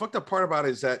 the fucked up part about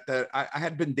it is that I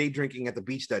had been day drinking at the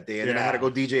beach that day, and then I had to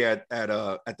go DJ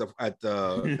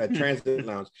at Transit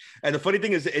Lounge. And the funny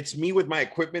thing is, it's me with my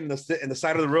equipment in the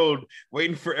side of the road,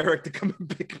 waiting for Eric to come and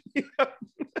pick me up.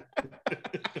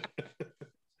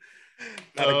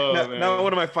 Not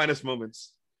one of my finest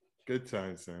moments. Good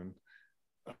times, man.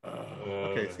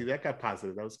 Okay, see, that got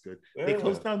positive. That was good. Yeah. They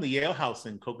closed down the Yale House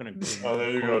in Coconut Green. Oh, there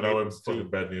you go. That was fucking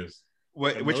bad news.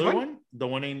 Which one? The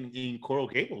one in Coral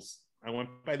Gables. I went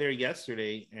by there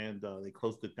yesterday, and they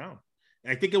closed it down.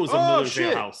 I think it was a Miller's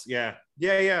Ale House. Yeah.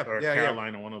 Or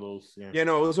Carolina, one of those. Yeah.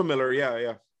 No, it was a Miller.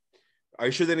 Yeah. Are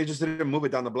you sure that they just didn't move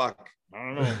it down the block? I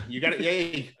don't know. You got it.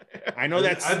 Yay. I know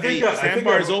that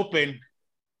Sandbar is open.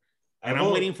 And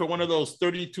I'm waiting for one of those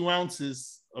 32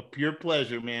 ounces of pure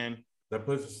pleasure, man. That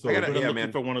place is still I'm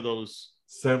looking for one of those.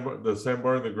 The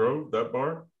Sandbar in the Grove, that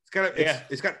bar?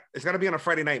 It's got to be on a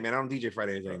Friday night, man. I don't DJ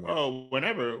Fridays anymore. Oh,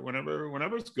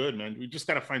 whenever it's good, man. We just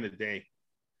got to find the day.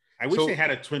 I wish they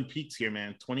had a Twin Peaks here,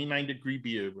 man. 29-degree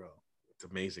beer, bro. It's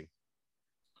amazing.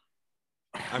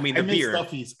 I mean, the beer.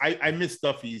 Duffy's. I miss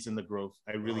Duffy's in the Grove.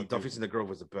 I really do. Duffy's in the Grove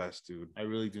was the best, dude. I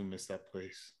really do miss that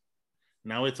place.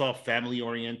 Now it's all family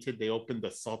oriented. They opened the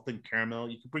salt and caramel.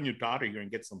 You can bring your daughter here and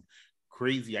get some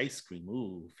crazy ice cream.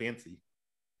 Ooh, fancy.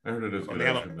 I heard it is. They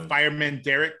have a Fireman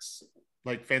Derek's,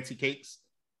 like fancy cakes.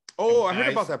 Oh, I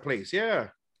heard about that place. Yeah,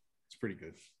 it's pretty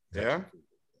good. Yeah,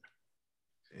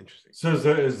 interesting. So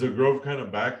is the Grove kind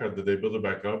of back, or did they build it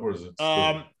back up, or is it?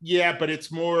 Yeah, but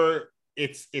it's more.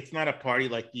 It's not a party.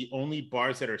 Like the only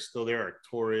bars that are still there are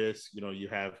tourists. You know, you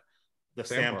have the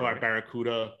Sandbar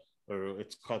Barracuda, or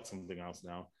it's called something else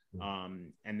now.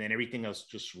 And then everything else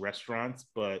just restaurants.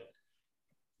 But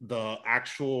the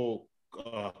actual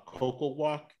Cocoa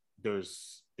Walk,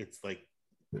 it's like,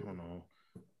 I don't know.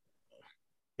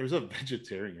 There's a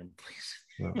vegetarian place.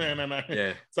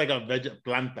 It's like a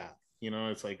planta. You know,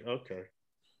 it's like, okay.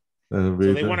 So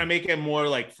they want to make it more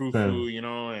like frou-frou, you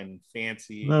know, and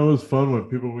fancy. That was fun when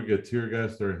people would get tear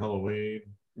gas during Halloween.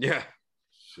 Yeah.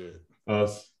 Shit.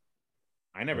 Us.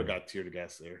 I never got tear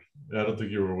gas there. Yeah, I don't think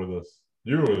you were with us.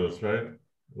 You were with us, right?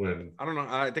 When I don't know.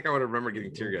 I think I would remember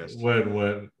getting tear gas. When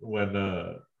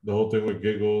the whole thing with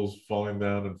Giggles falling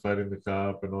down and fighting the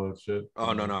cop and all that shit.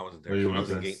 Oh no, I wasn't there.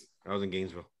 I was in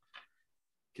Gainesville.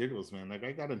 Giggles, man. That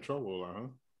guy got in trouble, huh?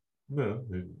 No.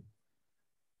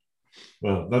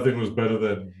 Well, nothing was better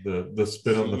than the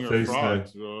spit on the face.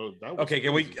 Okay,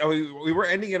 can we were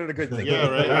ending it at a good thing. Yeah,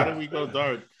 right. How did we go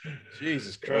dark?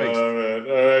 Jesus Christ. Oh, man.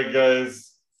 All right,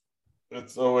 guys.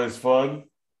 It's always fun,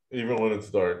 even when it's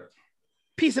dark.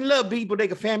 Peace and love, B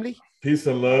Bodega family. Peace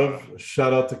and love.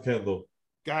 Shout out to Kendall.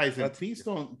 Guys, and please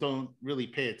don't really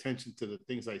pay attention to the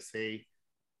things I say.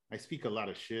 I speak a lot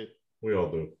of shit. We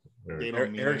all do.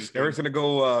 Eric's gonna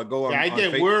go on. Yeah, I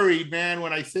get worried, man,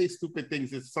 when I say stupid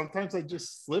things. Sometimes I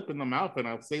just slip in the mouth and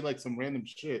I'll say like some random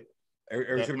shit.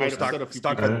 Eric's gonna go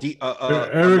stock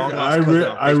Eric,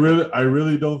 I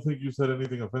really don't think you said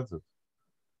anything offensive.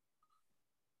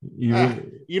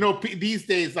 You know, these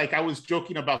days, like I was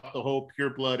joking about the whole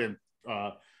pure blood and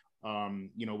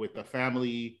you know, with the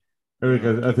family. Eric,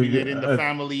 I think it in the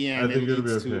family, and it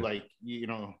leads to like, you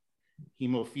know,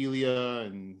 hemophilia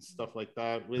and stuff like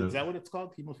that. Is that what it's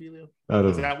called? Hemophilia?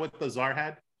 Is that what the czar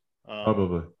had?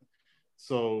 Probably.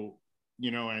 So,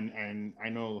 you know, and I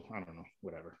know, I don't know,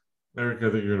 whatever. Eric, I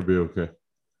think you're gonna be okay.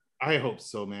 I hope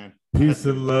so, man. Peace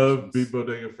and love, Beat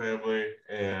Bodega family,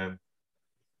 and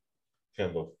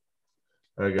Kendall.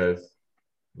 All right, guys.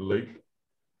 Later.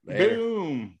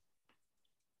 Boom.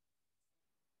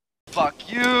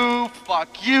 Fuck you,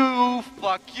 fuck you,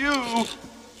 fuck you.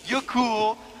 You're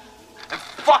cool. And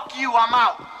fuck you, I'm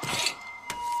out.